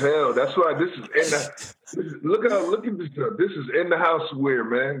big as hell. That's why this is look at this shirt. This is in the house wear,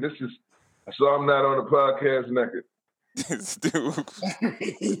 man. So I'm not on the podcast naked.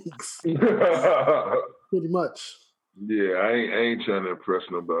 Pretty much. Yeah, I ain't trying to impress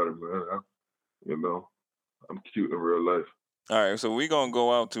nobody, man. I'm cute in real life. All right, so we gonna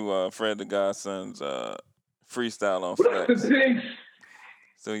go out to Fred the Godson's freestyle on Flex. Rest in peace.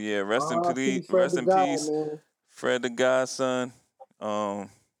 So yeah, rest in peace, Fred the Godson.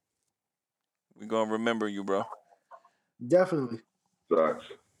 We gonna remember you, bro. Definitely. Thanks.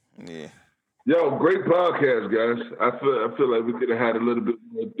 Yeah. Yo, great podcast, guys. I feel like we could have had a little bit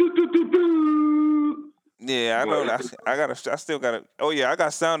more. Yeah, I know. I still gotta. Oh yeah, I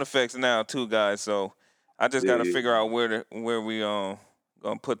got sound effects now too, guys. So I just gotta figure out where we gonna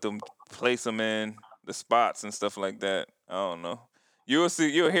place them in the spots and stuff like that. I don't know. You'll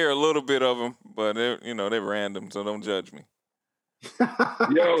hear a little bit of them, but they're random, so don't judge me.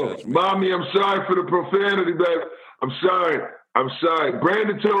 Yo, mommy, I'm sorry for the profanity, baby. I'm sorry.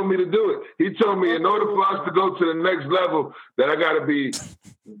 Brandon told me to do it. He told me in order for us to go to the next level that I gotta be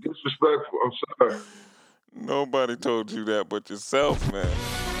disrespectful. I'm sorry. Nobody told you that but yourself, man.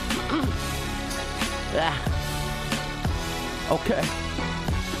 Yeah. Okay.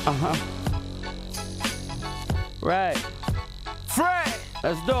 Right. Fred!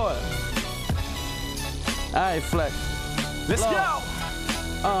 Let's do it. All right, Flex. Let's go!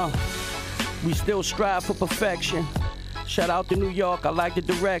 We still strive for perfection. Shout out to New York, I like the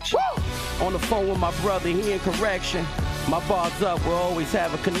direction. Woo! On the phone with my brother, he in correction. My bar's up, we'll always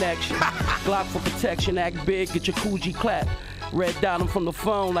have a connection. Glock for protection, act big, get your Coogee clap. Red dot him from the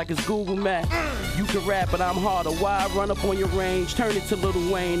phone like it's Google Maps. You can rap, but I'm harder. Why run up on your range? Turn it to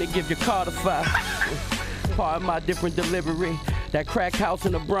Lil Wayne and give your Carter 5. Pardon my different delivery. That crack house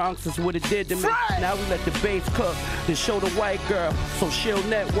in the Bronx is what it did to me. Now we let the bass cook, then show the white girl. So she'll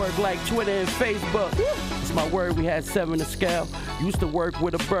network like Twitter and Facebook. It's my word, we had 7 to scale. Used to work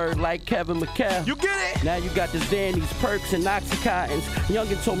with a bird like Kevin McHale. You get it? Now you got the Xannies, Perks, and Oxycontins.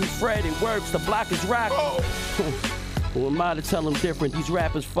 Youngin told me, Fred, it works. The block is rocking. Oh. Who am I to tell them different? These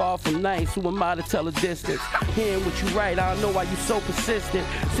rappers far from nice. Who am I to tell the distance? Hearing what you write, I don't know why you so persistent.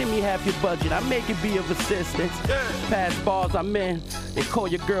 Send me half your budget, I make it be of assistance. Past bars I'm in, they call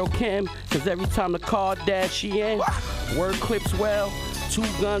your girl Kim, cause every time the car dash she in. Word clips well, 2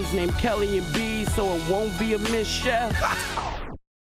 guns named Kelly and B, so it won't be a miss, chef.